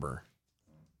I remember.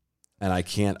 And I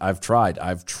can't. I've tried.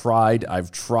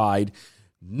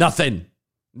 Nothing.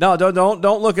 No, don't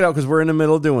look it up because we're in the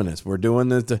middle of doing this. We're doing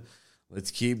this.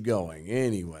 Let's keep going.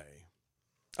 Anyway,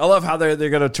 I love how they're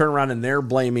going to turn around and they're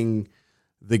blaming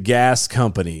the gas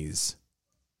companies.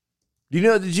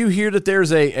 Did you hear that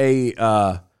there's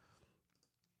a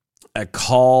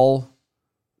call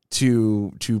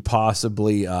to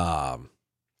possibly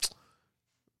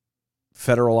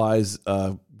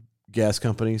federalize gas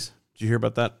companies? Did you hear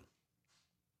about that?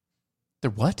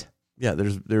 They're what? Yeah,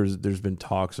 there's been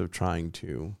talks of trying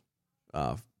to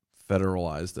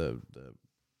federalize the.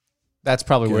 That's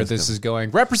probably where this is going.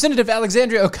 Representative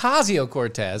Alexandria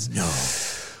Ocasio-Cortez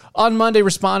on Monday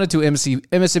responded to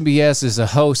MSNBS's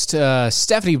host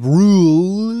Stephanie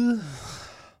Ruhle.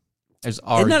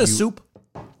 Isn't that a soup?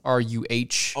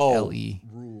 R-U-H-L-E.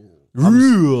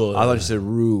 Rule. I thought you said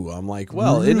roux. I'm like,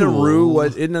 well, isn't a roux?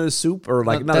 Isn't it a soup or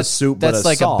like not a soup, but that's a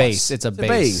like sauce. a base. It's a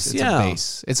base. It's a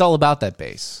base. It's all about that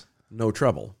base. No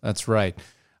trouble. That's right.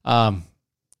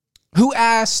 Who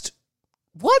asked,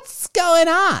 "What's going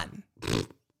on?"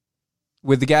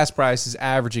 With the gas prices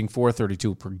averaging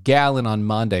 $4.32 per gallon on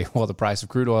Monday, while the price of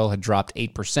crude oil had dropped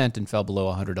 8% and fell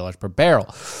below $100 per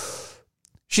barrel.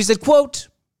 She said, quote,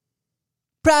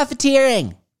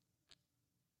 "Profiteering.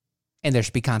 And there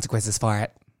should be consequences for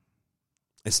it."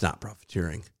 It's not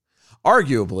profiteering.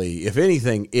 Arguably, if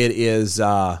anything, it is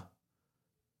they're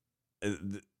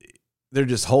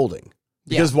just holding.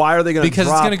 Because why are they going to Because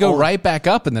it's going to go right back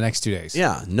up in the next 2 days.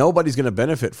 Yeah, nobody's going to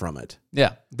benefit from it.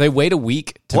 Yeah, they wait a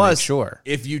week to Plus, make sure.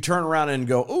 If you turn around and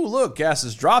go, oh, look, gas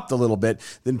has dropped a little bit,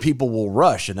 then people will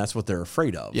rush, and that's what they're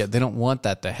afraid of. Yeah, they don't want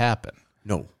that to happen.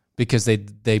 No. Because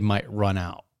they might run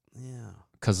out. Yeah.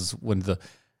 Because when the...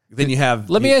 Then you have...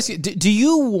 Let me ask you, do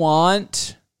you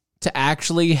want to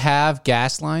actually have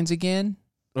gas lines again?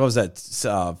 What was that?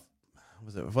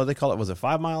 Was it, what do they call it? Was it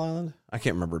 5 Mile Island? I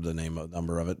can't remember the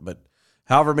number of it, but...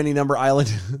 However many number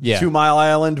island, yeah. 2 Mile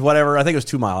Island, whatever. I think it was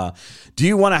 2 Mile Island. Do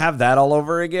you want to have that all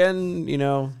over again? You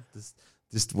know,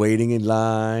 just waiting in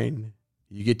line.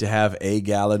 You get to have a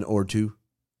gallon or two.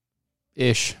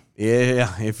 Ish.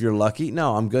 Yeah, if you're lucky.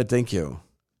 No, I'm good. Thank you.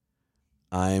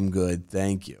 I'm good.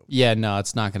 Thank you. Yeah, no,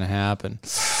 it's not going to happen.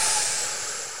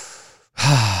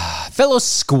 Fellow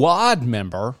squad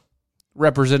member,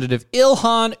 Representative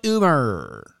Ilhan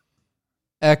Umar,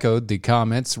 echoed the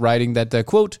comments, writing that,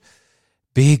 quote,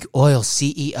 big oil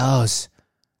CEOs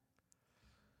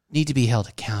need to be held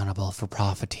accountable for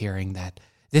profiteering that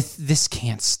this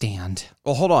can't stand.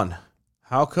 Well, hold on.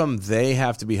 How come they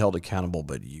have to be held accountable,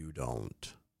 but you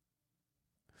don't?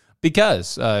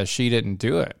 Because she didn't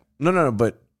do it. No,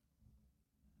 but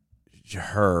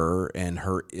her and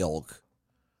her ilk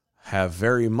have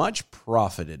very much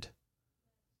profited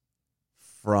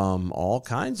from all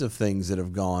kinds of things that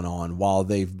have gone on while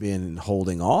they've been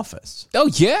holding office. Oh,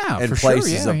 yeah, and for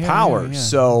places sure. of power. Yeah.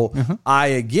 So I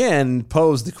again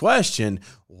pose the question,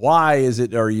 why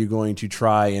are you going to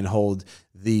try and hold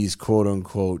these quote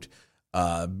unquote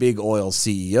big oil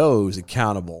CEOs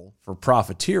accountable for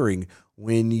profiteering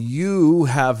when you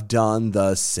have done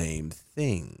the same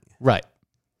thing? Right.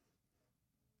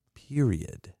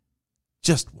 Period.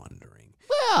 Just wondering.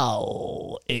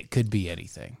 Well, it could be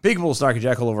anything. Big Bull Snarky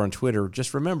Jackal over on Twitter.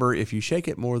 Just remember, if you shake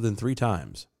it more than 3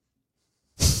 times.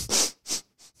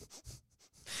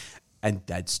 And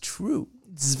that's true.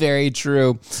 It's very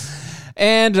true.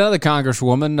 And another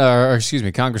congressman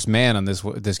on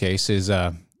this case is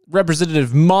Representative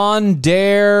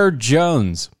Mondaire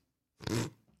Jones.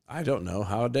 I don't know.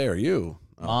 How dare you?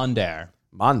 Mondaire.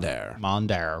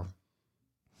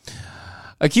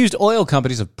 Accused oil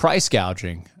companies of price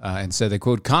gouging and said that,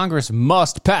 quote, Congress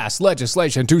must pass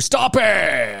legislation to stop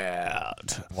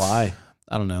it. Why?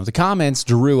 I don't know. The comments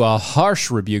drew a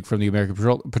harsh rebuke from the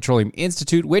American Petroleum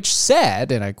Institute, which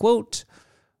said, and I quote,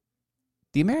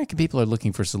 the American people are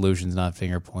looking for solutions, not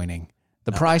finger pointing.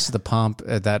 The price of the pump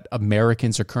that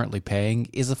Americans are currently paying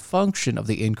is a function of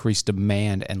the increased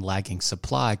demand and lagging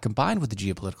supply, combined with the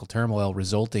geopolitical turmoil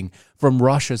resulting from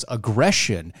Russia's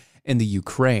aggression in the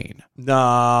Ukraine.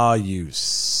 No, you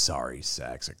sorry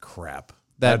sacks of crap.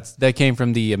 That came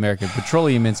from the American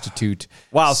Petroleum Institute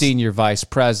Senior Vice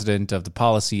President of the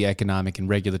Policy, Economic, and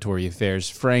Regulatory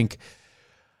Affairs, Frank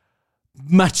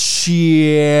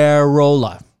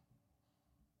Macchiarola.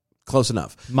 Close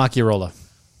enough. Macchiarola.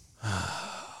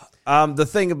 The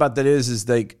thing about that is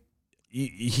like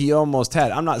he almost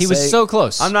had. He was so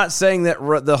close. I'm not saying that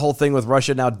the whole thing with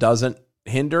Russia now doesn't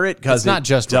hinder it, because it's not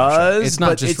just Russia. It's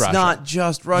not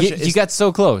just Russia. You got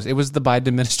so close. It was the Biden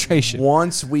administration.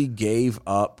 Once we gave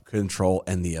up control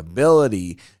and the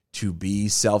ability to be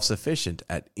self-sufficient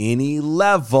at any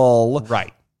level,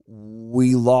 right,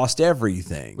 we lost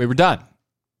everything. We were done.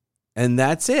 And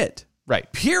that's it.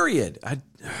 Right. Period. Oh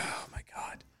my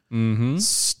God. Mm-hmm.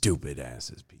 Stupid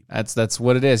asses, people. That's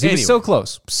what it is. He was so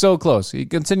close. So close. He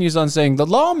continues on saying, the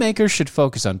lawmakers should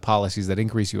focus on policies that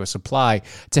increase U.S. supply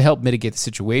to help mitigate the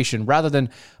situation rather than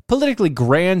politically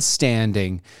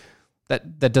grandstanding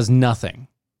that does nothing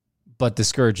but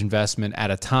discourage investment at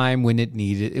a time when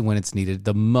it's needed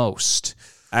the most.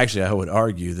 Actually, I would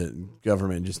argue that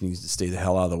government just needs to stay the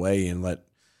hell out of the way and let,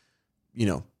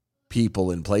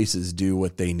 people in places do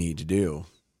what they need to do.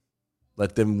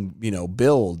 Let them,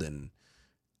 build and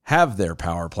have their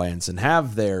power plants and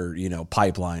have their,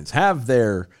 pipelines, have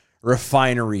their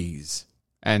refineries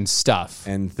and stuff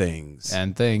and things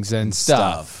and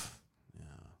stuff. Yeah.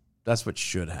 That's what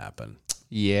should happen.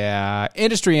 Yeah.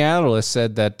 Industry analysts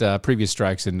said that previous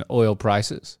spike in oil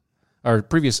prices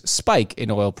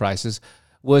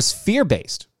was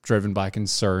fear-based, driven by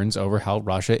concerns over how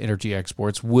Russia energy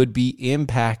exports would be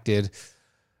impacted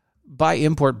by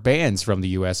import bans from the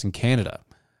U.S. and Canada.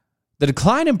 The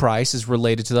decline in price is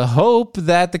related to the hope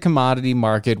that the commodity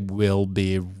market will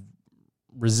be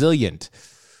resilient,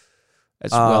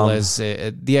 as well as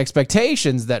the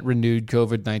expectations that renewed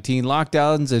COVID-19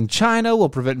 lockdowns in China will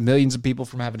prevent millions of people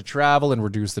from having to travel and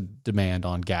reduce the demand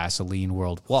on gasoline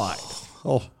worldwide.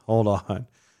 Oh, hold on.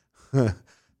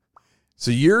 So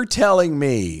you're telling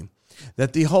me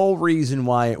that the whole reason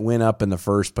why it went up in the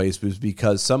first place was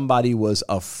because somebody was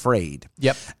afraid.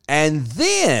 Yep. And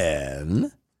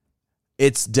then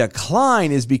its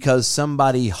decline is because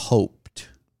somebody hoped.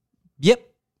 Yep.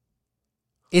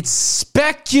 It's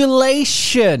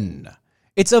speculation.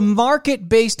 It's a market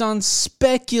based on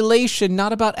speculation,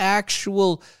 not about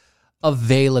actual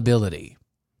availability.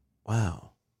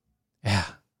 Wow. Yeah.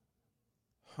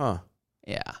 Huh.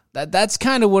 Yeah. That's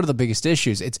kind of one of the biggest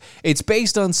issues. It's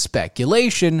based on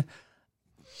speculation, not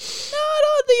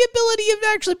on the ability of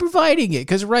actually providing it.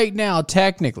 Because right now,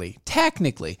 technically,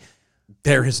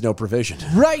 There is no provision.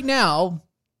 right now,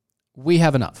 we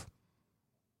have enough.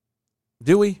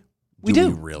 Do we? We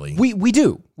do. We really? We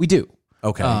do.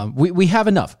 Okay. We have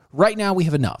enough. Right now, we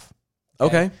have enough.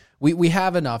 Okay. We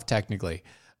have enough technically.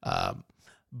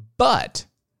 But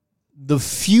the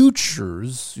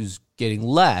futures is getting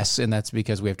less, and that's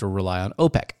because we have to rely on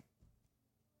OPEC.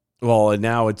 Well, and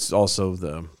now it's also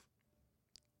the,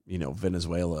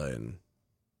 Venezuela and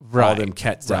all them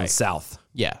cats down south.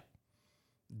 Yeah.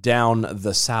 Down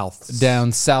the south.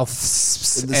 Down south.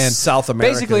 And South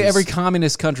America. Basically, every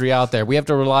communist country out there, we have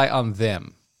to rely on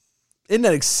them. Isn't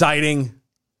that exciting?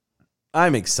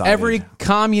 I'm excited. Every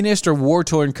communist or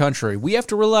war-torn country, we have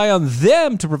to rely on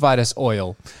them to provide us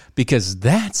oil because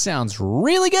that sounds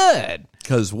really good.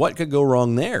 Because what could go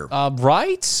wrong there?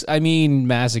 Right? I mean,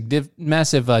 massive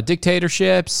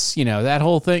dictatorships, that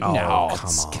whole thing. Oh, no,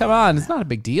 come on. It's not a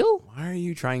big deal. Why are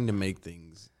you trying to make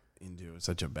things into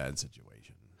such a bad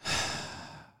situation?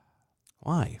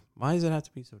 Why? Why does it have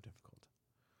to be so difficult?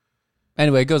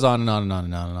 Anyway, it goes on and on and on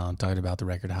and on and on, talking about the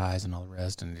record highs and all the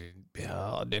rest, and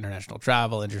international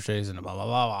travel, interest rates, and blah, blah,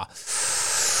 blah, blah.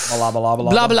 Blah, blah, blah,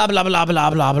 blah, Blah, blah, blah, blah, blah,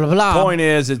 blah, blah, blah. Point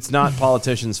is, it's not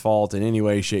politicians' fault in any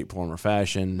way, shape, form, or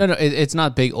fashion. No, it's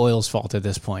not big oil's fault at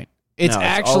this point. It's No, it's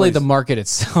actually always- the market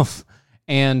itself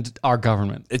and our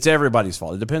government. It's everybody's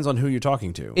fault. It depends on who you're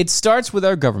talking to. It starts with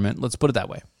our government. Let's put it that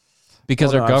way.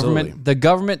 Because Well, our no, government, absolutely. the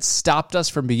government stopped us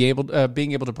from being able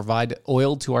to provide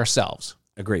oil to ourselves.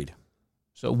 Agreed.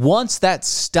 So once that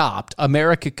stopped,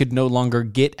 America could no longer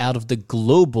get out of the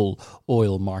global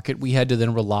oil market. We had to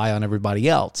then rely on everybody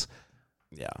else,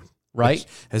 Yeah. right? Which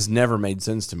has never made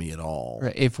sense to me at all.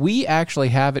 If we actually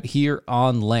have it here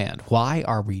on land, why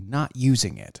are we not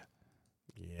using it?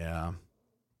 Yeah.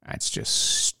 That's just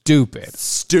stupid.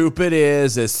 Stupid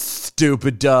is as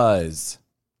stupid does.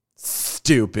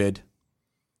 Stupid.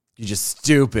 You're just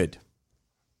stupid.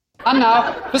 And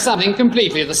now for something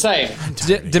completely the same.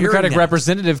 Democratic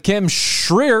Representative Kim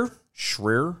Schreier.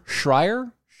 Schreier?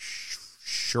 Schreier?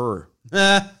 Sure.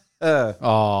 Oh,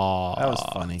 That was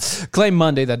funny. claimed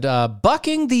Monday that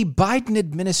bucking the Biden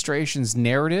administration's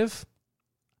narrative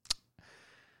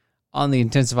on the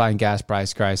intensifying gas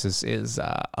price crisis is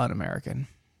un-American.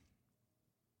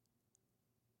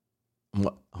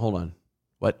 What? Hold on.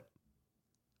 What?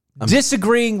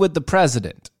 Disagreeing with the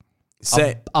president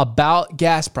Say. about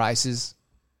gas prices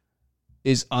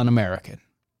is un-American.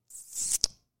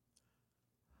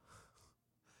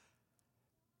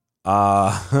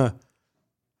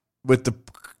 With the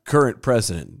current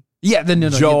president, Yeah, no,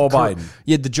 Joe yeah, Biden.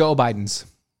 Yeah, the Joe Bidens.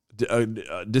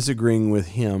 Disagreeing with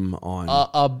him on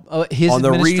His On the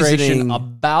administration reasoning-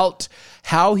 about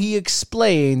how he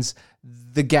explains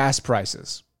the gas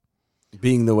prices.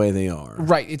 being the way they are.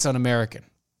 Right, it's un-American.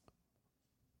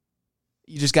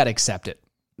 You just got to accept it.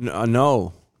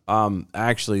 No.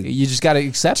 Actually, You just got to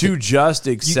accept to it. just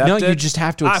accept it. You just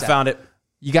have to accept I found it.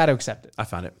 You got to accept it. I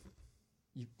found it.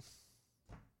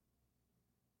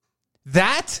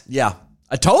 That? Yeah.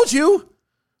 I told you.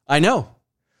 I know.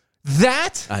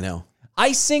 That? I know.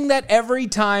 I sing that every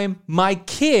time my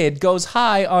kid goes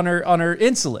high on her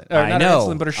insulin. Or I not know.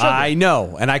 her insulin, but her sugar. I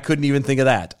know. And I couldn't even think of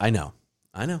that. I know.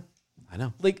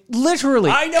 Like,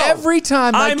 literally, I know. every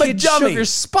time my I'm a kid's dummy. sugar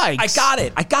spikes.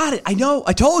 I got it. I know.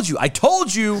 I told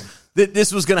you that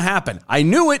this was going to happen. I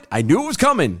knew it. I knew it was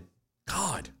coming.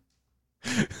 God.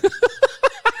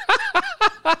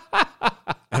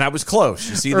 And I was close.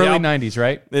 You see, Early the album, 90s,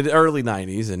 right? the early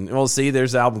 90s. And we'll see,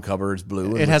 there's the album cover. It's blue.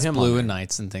 And It with has him blue on and it.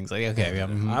 nights and things like okay.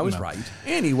 Yeah, I was right.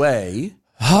 Anyway.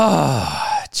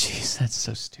 Ah, jeez, that's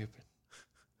so stupid.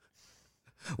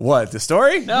 What, the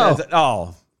story? No.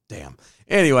 Oh, damn.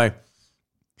 Anyway.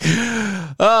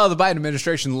 Oh, the Biden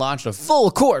administration launched a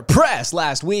full court press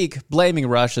last week, blaming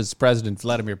Russia's President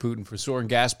Vladimir Putin for soaring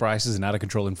gas prices and out of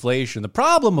control inflation. The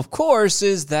problem, of course,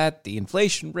 is that the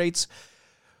inflation rates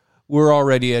were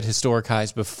already at historic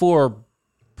highs before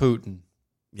Putin,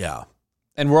 Yeah.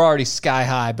 and were already sky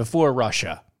high before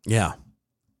Russia Yeah.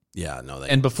 Yeah. No, they.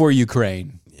 and before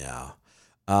Ukraine. Yeah.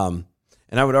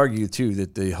 And I would argue, too,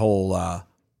 that the whole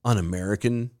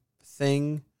un-American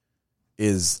thing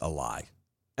is a lie.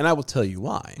 And I will tell you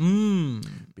why.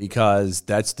 Because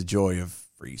that's the joy of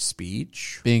free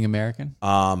speech. Being American?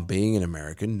 Being an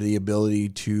American, the ability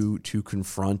to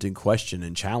confront and question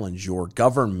and challenge your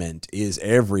government is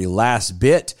every last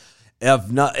bit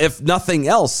of, if nothing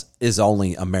else, is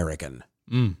only American.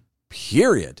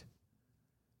 Period.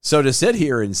 So to sit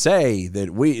here and say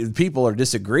that people are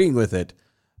disagreeing with it,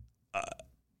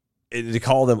 to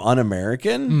call them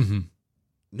un-American?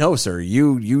 No, sir.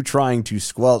 You trying to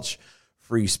squelch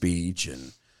free speech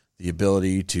and the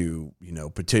ability to,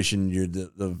 petition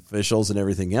the officials and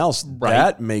everything else,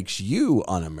 that makes you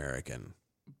un-American.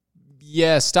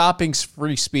 Yeah, stopping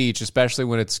free speech, especially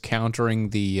when it's countering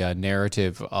the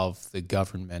narrative of the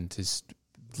government, is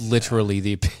literally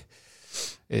the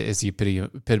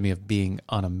epitome of being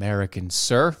un-American,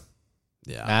 sir.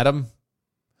 Yeah. Madam,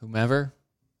 whomever,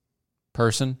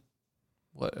 person,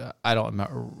 what I don't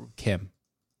remember. Kim.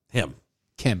 So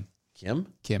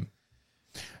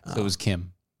it was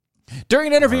Kim. During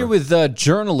an interview with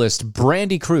journalist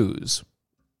Brandy Cruz.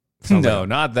 No,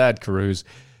 not that Cruz.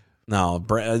 No,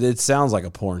 it sounds like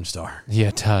a porn star. Yeah,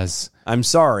 it does. I'm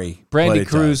sorry. Brandy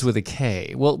Cruz with a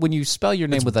K. Well, when you spell your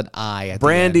name with an I at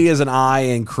Brandy the end, is an I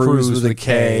and Cruz with a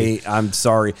K. I'm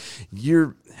sorry.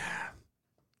 You're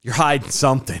hiding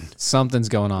something. Something's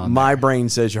going on. My brain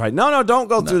says you're hiding. No, don't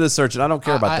go through this search. I don't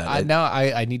care about that.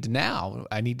 I need to now.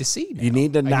 I need to see now. You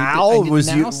need to now? Were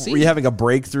you having a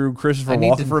breakthrough, Christopher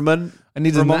Walken, for a minute? I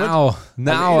need to now.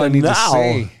 I need to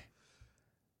see.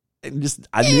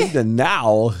 I need to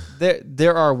now.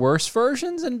 There are worse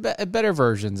versions and better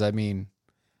versions. I mean,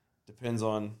 depends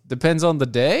on the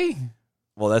day.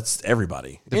 Well, that's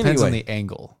everybody. Depends on the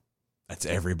angle. That's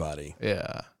everybody.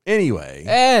 Yeah. Anywho,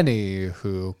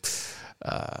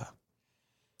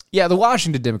 the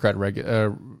Washington Democrat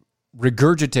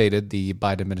regurgitated the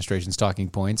Biden administration's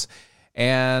talking points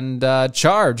and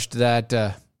charged that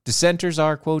dissenters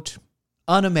are, quote,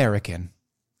 un-American.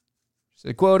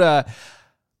 So, quote, I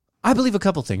believe a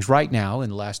couple things. Right now,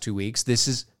 in the last 2 weeks, this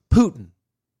is Putin.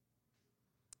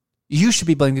 You should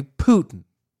be blaming Putin.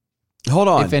 Hold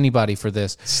on. If anybody, for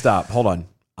this. Stop. Hold on.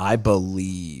 I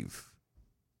believe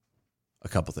a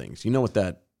couple things. You know what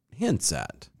that hints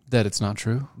at? That it's not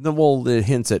true? Well, it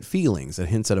hints at feelings. That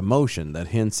hints at emotion. That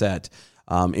hints at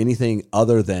anything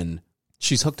other than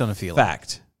she's hooked on a feeling.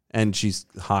 Fact. And she's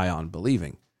high on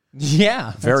believing.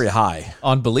 Yeah. Very high.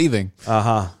 On believing.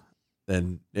 Uh-huh.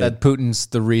 And that Putin's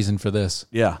the reason for this.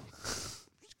 Yeah.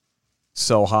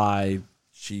 So high,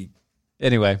 she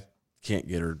anyway can't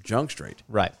get her junk straight.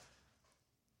 Right.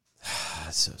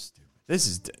 That's so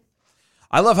stupid.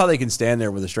 I love how they can stand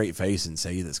there with a straight face and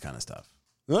say this kind of stuff.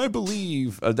 I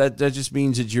believe that just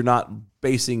means that you're not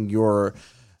basing your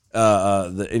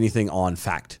anything on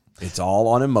fact. It's all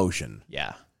on emotion.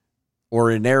 Yeah. Or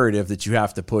a narrative that you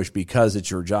have to push because it's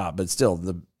your job, but still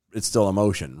it's still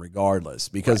emotion regardless,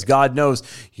 because God knows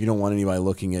you don't want anybody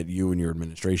looking at you and your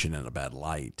administration in a bad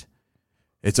light.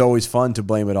 It's always fun to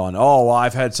blame it on,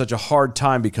 I've had such a hard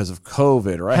time because of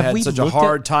COVID, or I had such a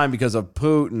hard time because of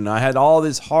Putin. I had all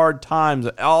these hard times,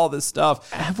 all this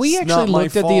stuff. Have we actually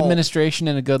looked at the administration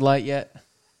in a good light yet?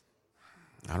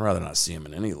 I'd rather not see him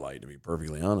in any light, to be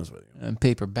perfectly honest with you. A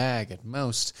paper bag at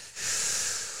most.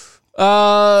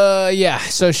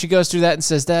 So she goes through that and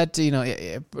says that,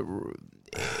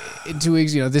 in 2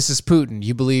 weeks, this is Putin.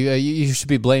 You believe you should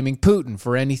be blaming Putin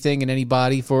for anything and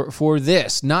anybody for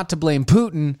this. Not to blame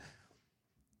Putin,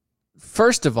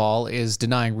 first of all, is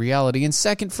denying reality. And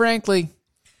second, frankly,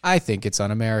 I think it's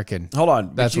un-American. Hold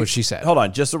on. That's what she said. Hold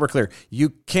on, just so we're clear. You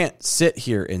can't sit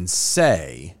here and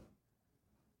say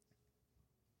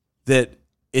that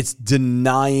it's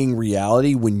denying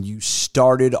reality when you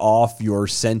started off your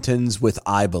sentence with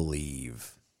I believe.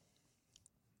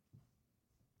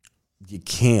 You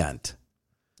can't.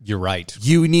 You're right.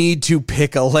 You need to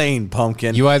pick a lane,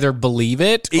 pumpkin. You either believe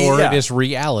it or it is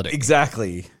reality.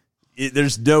 Exactly.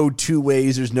 There's no two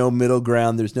ways. There's no middle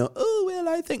ground. There's no,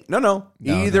 I think. No.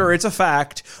 Either it's a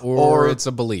fact or it's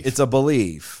a belief. It's a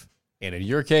belief. And in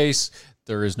your case,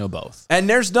 there is no both. And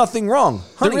there's nothing wrong.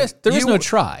 Honey, there is no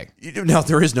try. No,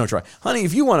 there is no try. Honey,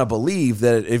 if you want to believe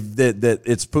that that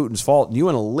it's Putin's fault and you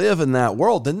want to live in that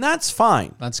world, then that's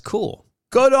fine. That's cool.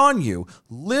 Good on you.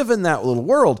 Live in that little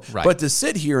world. Right. But to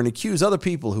sit here and accuse other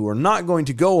people who are not going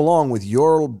to go along with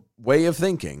your way of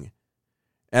thinking,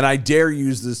 and I dare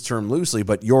use this term loosely,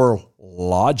 but your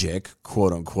logic,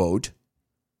 quote unquote,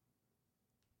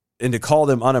 and to call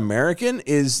them un-American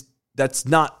that's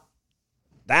not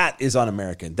That is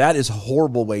un-American. That is a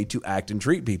horrible way to act and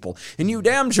treat people. And you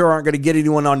damn sure aren't going to get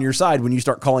anyone on your side when you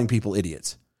start calling people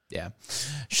idiots. Yeah.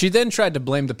 She then tried to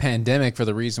blame the pandemic for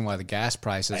the reason why the gas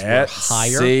prices were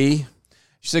higher. See?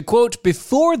 She said, quote,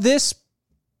 before this,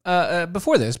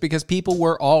 because people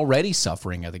were already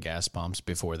suffering at the gas pumps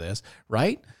before this,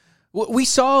 right? We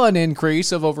saw an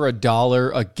increase of over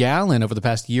 $1 a gallon over the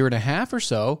past year and a half or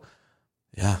so.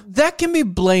 Yeah. That can be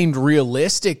blamed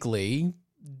realistically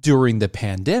during the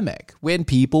pandemic when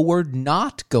people were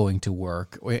not going to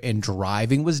work and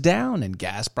driving was down and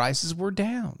gas prices were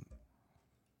down.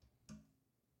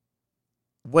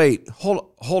 Wait,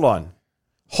 hold on.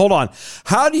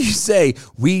 How do you say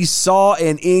we saw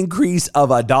an increase of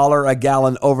 $1 a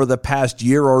gallon over the past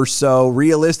year or so,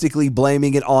 realistically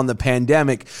blaming it on the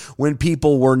pandemic when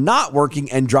people were not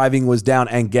working and driving was down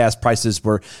and gas prices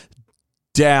were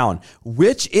down?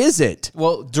 Which is it?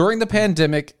 Well, during the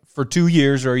pandemic for 2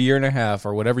 years or a year and a half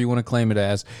or whatever you want to claim it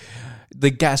as, the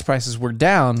gas prices were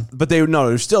down. But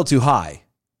they're still too high.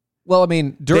 Well, I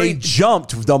mean, They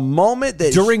jumped the moment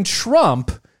that during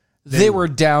Trump, they were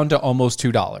down to almost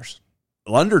 $2.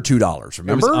 under $2.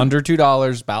 Remember, it was under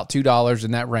 $2, about $2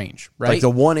 in that range, right? like the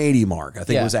 180 mark. I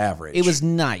think it was average. It was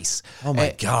nice. Oh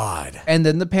my God! And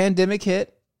then the pandemic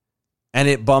hit, And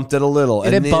it bumped it a little,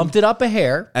 and it bumped it up a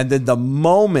hair. And then the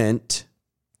moment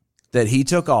that he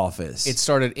took office, It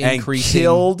started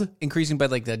increasing by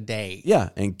like the day. Yeah,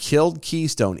 and killed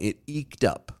Keystone. It eked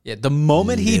up. Yeah, the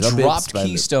moment he Little bit dropped spent it.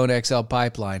 Keystone XL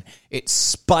Pipeline, it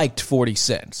spiked 40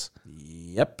 cents.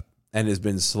 Yep, and has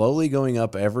been slowly going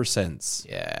up ever since.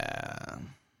 Yeah.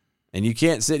 And you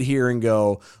can't sit here and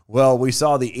go, well, we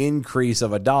saw the increase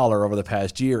of $1 over the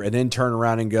past year, and then turn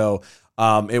around and go,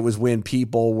 it was when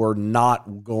people were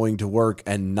not going to work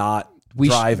and not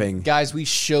driving. Guys, we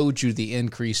showed you the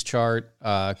increase chart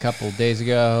a couple of days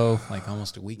ago, like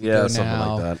almost a week ago now. Something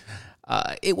like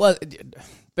that. It was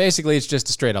basically, it's just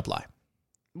a straight up lie.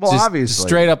 Well, Just obviously.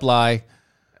 straight up lie.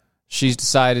 She's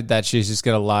decided that she's just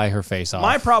going to lie her face off.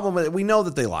 My problem with it, we know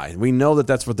that they lie. We know that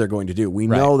that's what they're going to do. We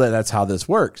know that that's how this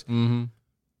works. Mm-hmm.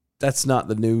 That's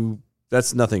nothing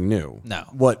new. No.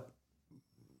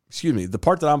 The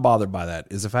part that I'm bothered by that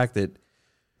is the fact that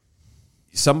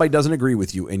somebody doesn't agree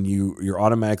with you and you're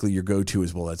automatically, your go-to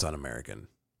is, well, that's un-American.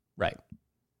 Right.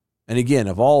 And again,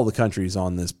 of all the countries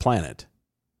on this planet,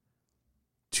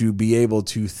 to be able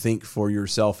to think for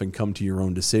yourself and come to your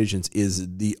own decisions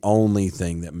is the only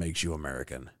thing that makes you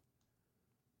American.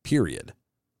 Period.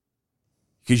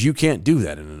 Because you can't do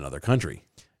that in another country.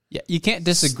 Yeah, you can't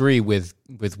disagree with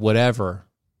whatever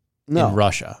in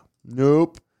Russia.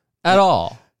 Nope. At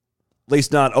all. At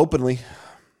least not openly.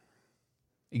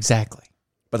 Exactly.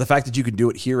 But the fact that you can do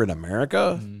it here in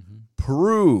America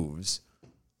proves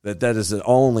that is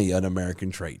only an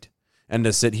American trait. And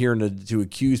to sit here and to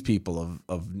accuse people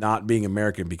of not being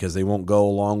American because they won't go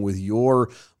along with your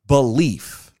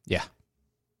belief,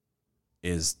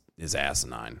 is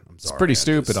asinine. I'm sorry. It's pretty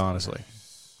stupid, honestly.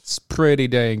 It's pretty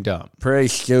dang dumb. Pretty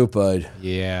stupid.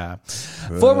 Yeah.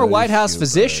 Former White House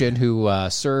physician who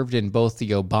served in both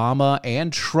the Obama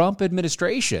and Trump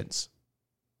administrations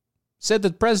said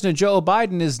that President Joe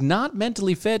Biden is not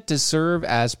mentally fit to serve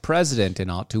as president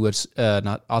and ought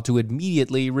to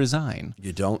immediately resign.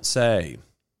 You don't say.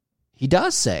 He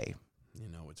does say. You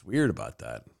know what's weird about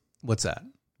that? What's that?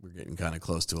 We're getting kind of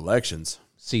close to elections.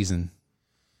 Season.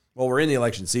 Well, we're in the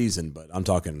election season, but I'm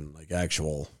talking like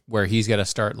actual. Where he's got to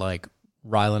start like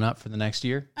riling up for the next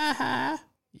year?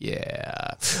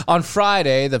 Yeah. On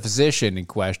Friday, the physician in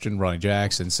question, Ronnie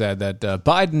Jackson, said that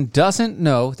Biden doesn't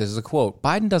know, this is a quote,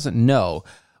 Biden doesn't know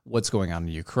what's going on in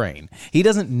Ukraine. He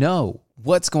doesn't know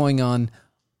what's going on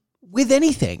with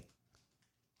anything.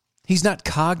 He's not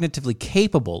cognitively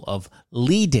capable of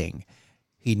leading.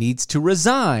 He needs to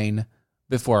resign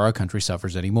before our country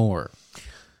suffers anymore.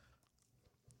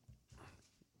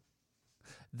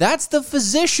 That's the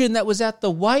physician that was at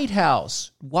the White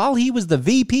House while he was the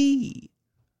VP.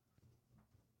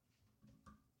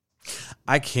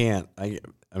 I can't. I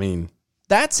mean,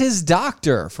 that's his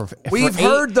doctor. We've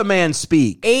heard the man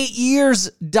speak. 8 years,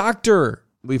 doctor.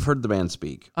 We've heard the man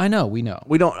speak. I know. We know.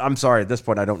 We don't. I'm sorry. At this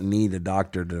point, I don't need a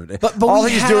doctor to. But all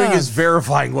he's doing is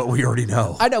verifying what we already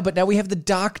know. I know, but now we have the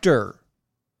doctor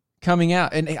coming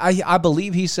out, and I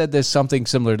believe he said this something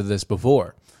similar to this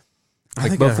before.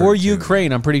 Like before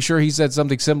Ukraine, I'm pretty sure he said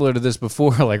something similar to this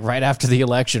before, like right after the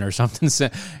election or something.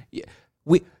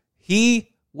 He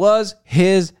was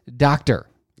his doctor.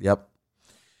 Yep.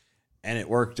 And it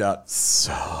worked out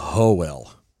so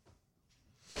well.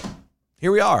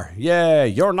 Here we are. Yeah,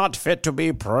 you're not fit to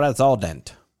be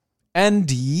president. And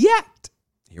yet,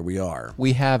 Here we are.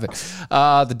 We have it.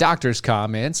 The doctor's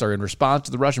comments are in response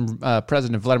to the Russian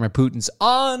President Vladimir Putin's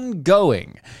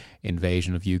ongoing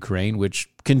invasion of Ukraine, which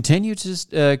continues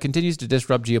to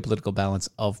disrupt geopolitical balance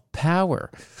of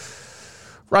power.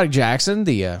 Roddy Jackson,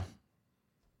 the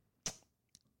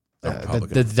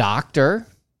doctor,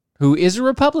 who is a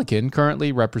Republican,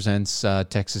 currently represents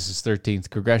Texas's 13th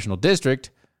congressional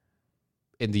district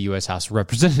in the U.S. House of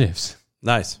Representatives.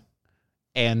 Nice.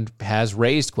 And has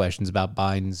raised questions about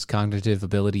Biden's cognitive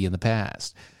ability in the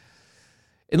past.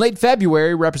 In late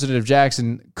February, Representative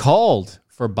Jackson called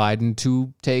for Biden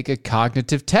to take a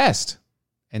cognitive test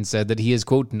and said that he is,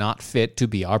 quote, not fit to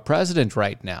be our president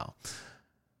right now.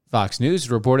 Fox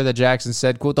News reported that Jackson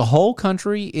said, quote, the whole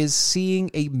country is seeing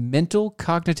a mental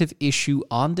cognitive issue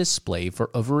on display for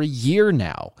over a year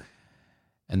now.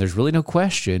 And there's really no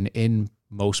question in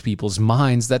most people's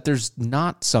minds that there's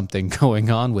not something going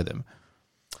on with him.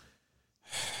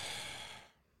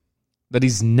 That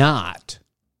he's not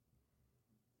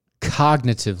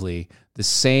cognitively the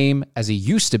same as he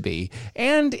used to be.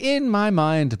 And in my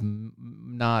mind,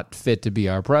 not fit to be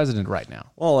our president right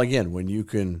now. Well, again, when you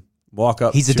can walk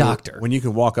up, he's a doctor. When you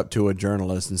can walk up to a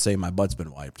journalist and say, my butt's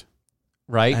been wiped.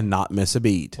 Right. And not miss a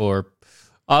beat. Or,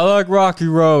 I like Rocky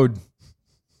Road.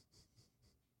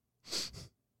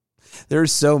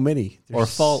 There's so many. Or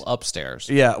fall upstairs.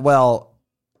 Yeah, well,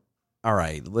 all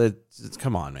right.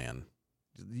 Come on, man.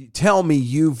 Tell me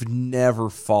you've never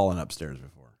fallen upstairs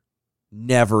before.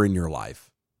 Never in your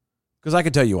life. Because I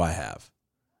can tell you I have.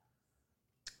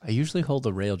 I usually hold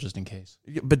the rail just in case.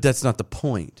 But that's not the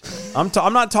point. I'm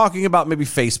not talking about maybe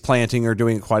face planting or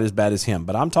doing it quite as bad as him.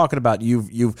 But I'm talking about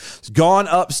you've gone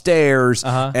upstairs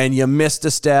and you missed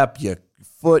a step. You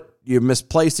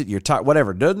misplaced it. You're tired.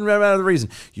 Whatever. Doesn't matter the reason.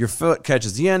 Your foot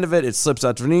catches the end of it. It slips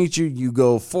underneath you. You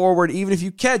go forward. Even if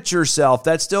you catch yourself,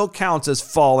 that still counts as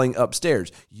falling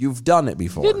upstairs. You've done it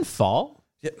before. You didn't fall.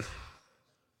 Yeah.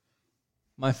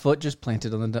 My foot just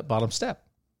planted on the bottom step.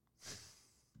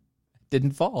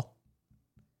 Didn't fall.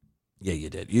 Yeah, you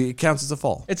did. It counts as a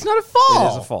fall. It's not a fall. It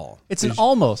is a fall. It's an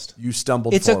almost. You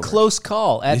stumbled It's forward. a close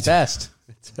call at best.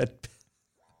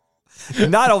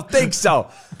 No, I don't think so.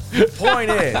 The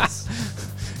point is,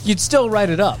 you'd still write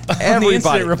it up on the everybody.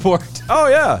 incident report. Oh,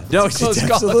 yeah. No, It's a close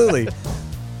call. absolutely.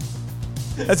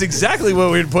 That's exactly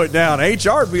what we'd put down.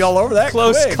 HR would be all over that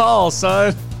Close quick. call,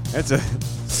 son. That's a...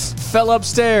 Fell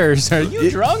upstairs. Are you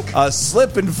drunk? A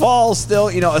slip and fall still,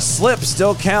 a slip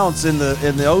still counts in the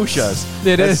OSHAs.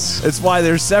 It is. It's why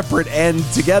they're separate and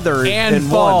together And in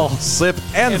fall. one. Slip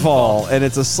and fall. And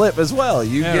it's a slip as well.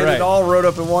 You Yeah, get right. it all wrote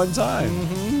up at one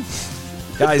time.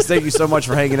 Guys, thank you so much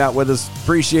for hanging out with us.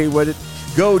 Appreciate it.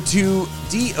 Go to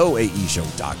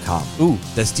DOAEshow.com. Ooh.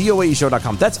 That's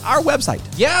DOAEshow.com. That's our website.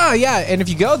 Yeah. And if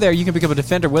you go there, you can become a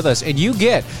defender with us, and you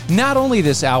get not only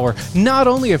this hour, not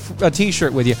only a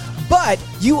T-shirt with you, but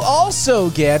you also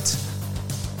get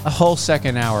a whole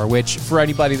second hour, which for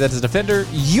anybody that is a defender,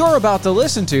 you're about to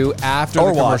listen to after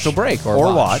the commercial break.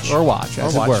 Or watch.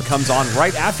 As it were. Comes on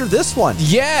right after this one.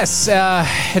 Yes,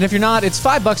 and if you're not, it's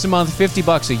 $5 a month,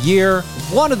 $50 a year.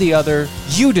 One or the other,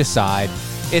 you decide.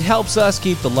 It helps us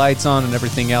keep the lights on and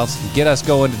everything else and get us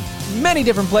going to many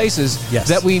different places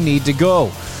that we need to go.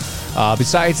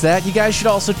 Besides that, you guys should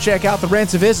also check out the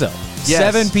Rants of Izzo.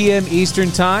 Yes. 7 p.m.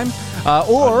 Eastern Time.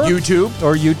 Or YouTube.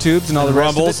 Or YouTubes and all the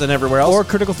rest Rumbles of it. and everywhere else. Or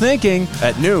Critical Thinking.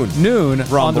 At noon.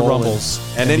 Rumble on the Rumbles.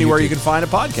 And anywhere YouTube. you can find a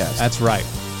podcast. That's right.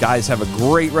 Guys, have a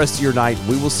great rest of your night.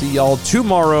 We will see y'all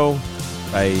tomorrow.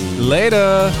 Bye.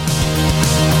 Later.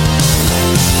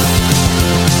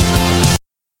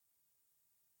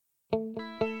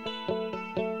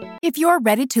 If you're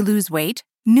ready to lose weight,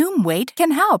 Noom Weight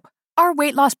can help. Our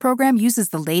weight loss program uses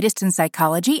the latest in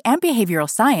psychology and behavioral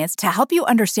science to help you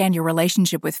understand your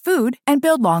relationship with food and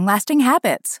build long-lasting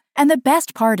habits. And the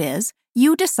best part is,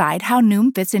 you decide how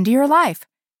Noom fits into your life.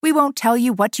 We won't tell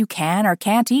you what you can or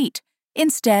can't eat.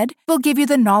 Instead, we'll give you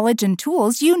the knowledge and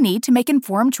tools you need to make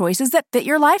informed choices that fit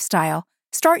your lifestyle.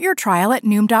 Start your trial at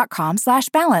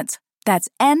Noom.com/balance. That's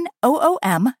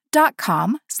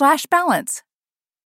NOOM.com/balance.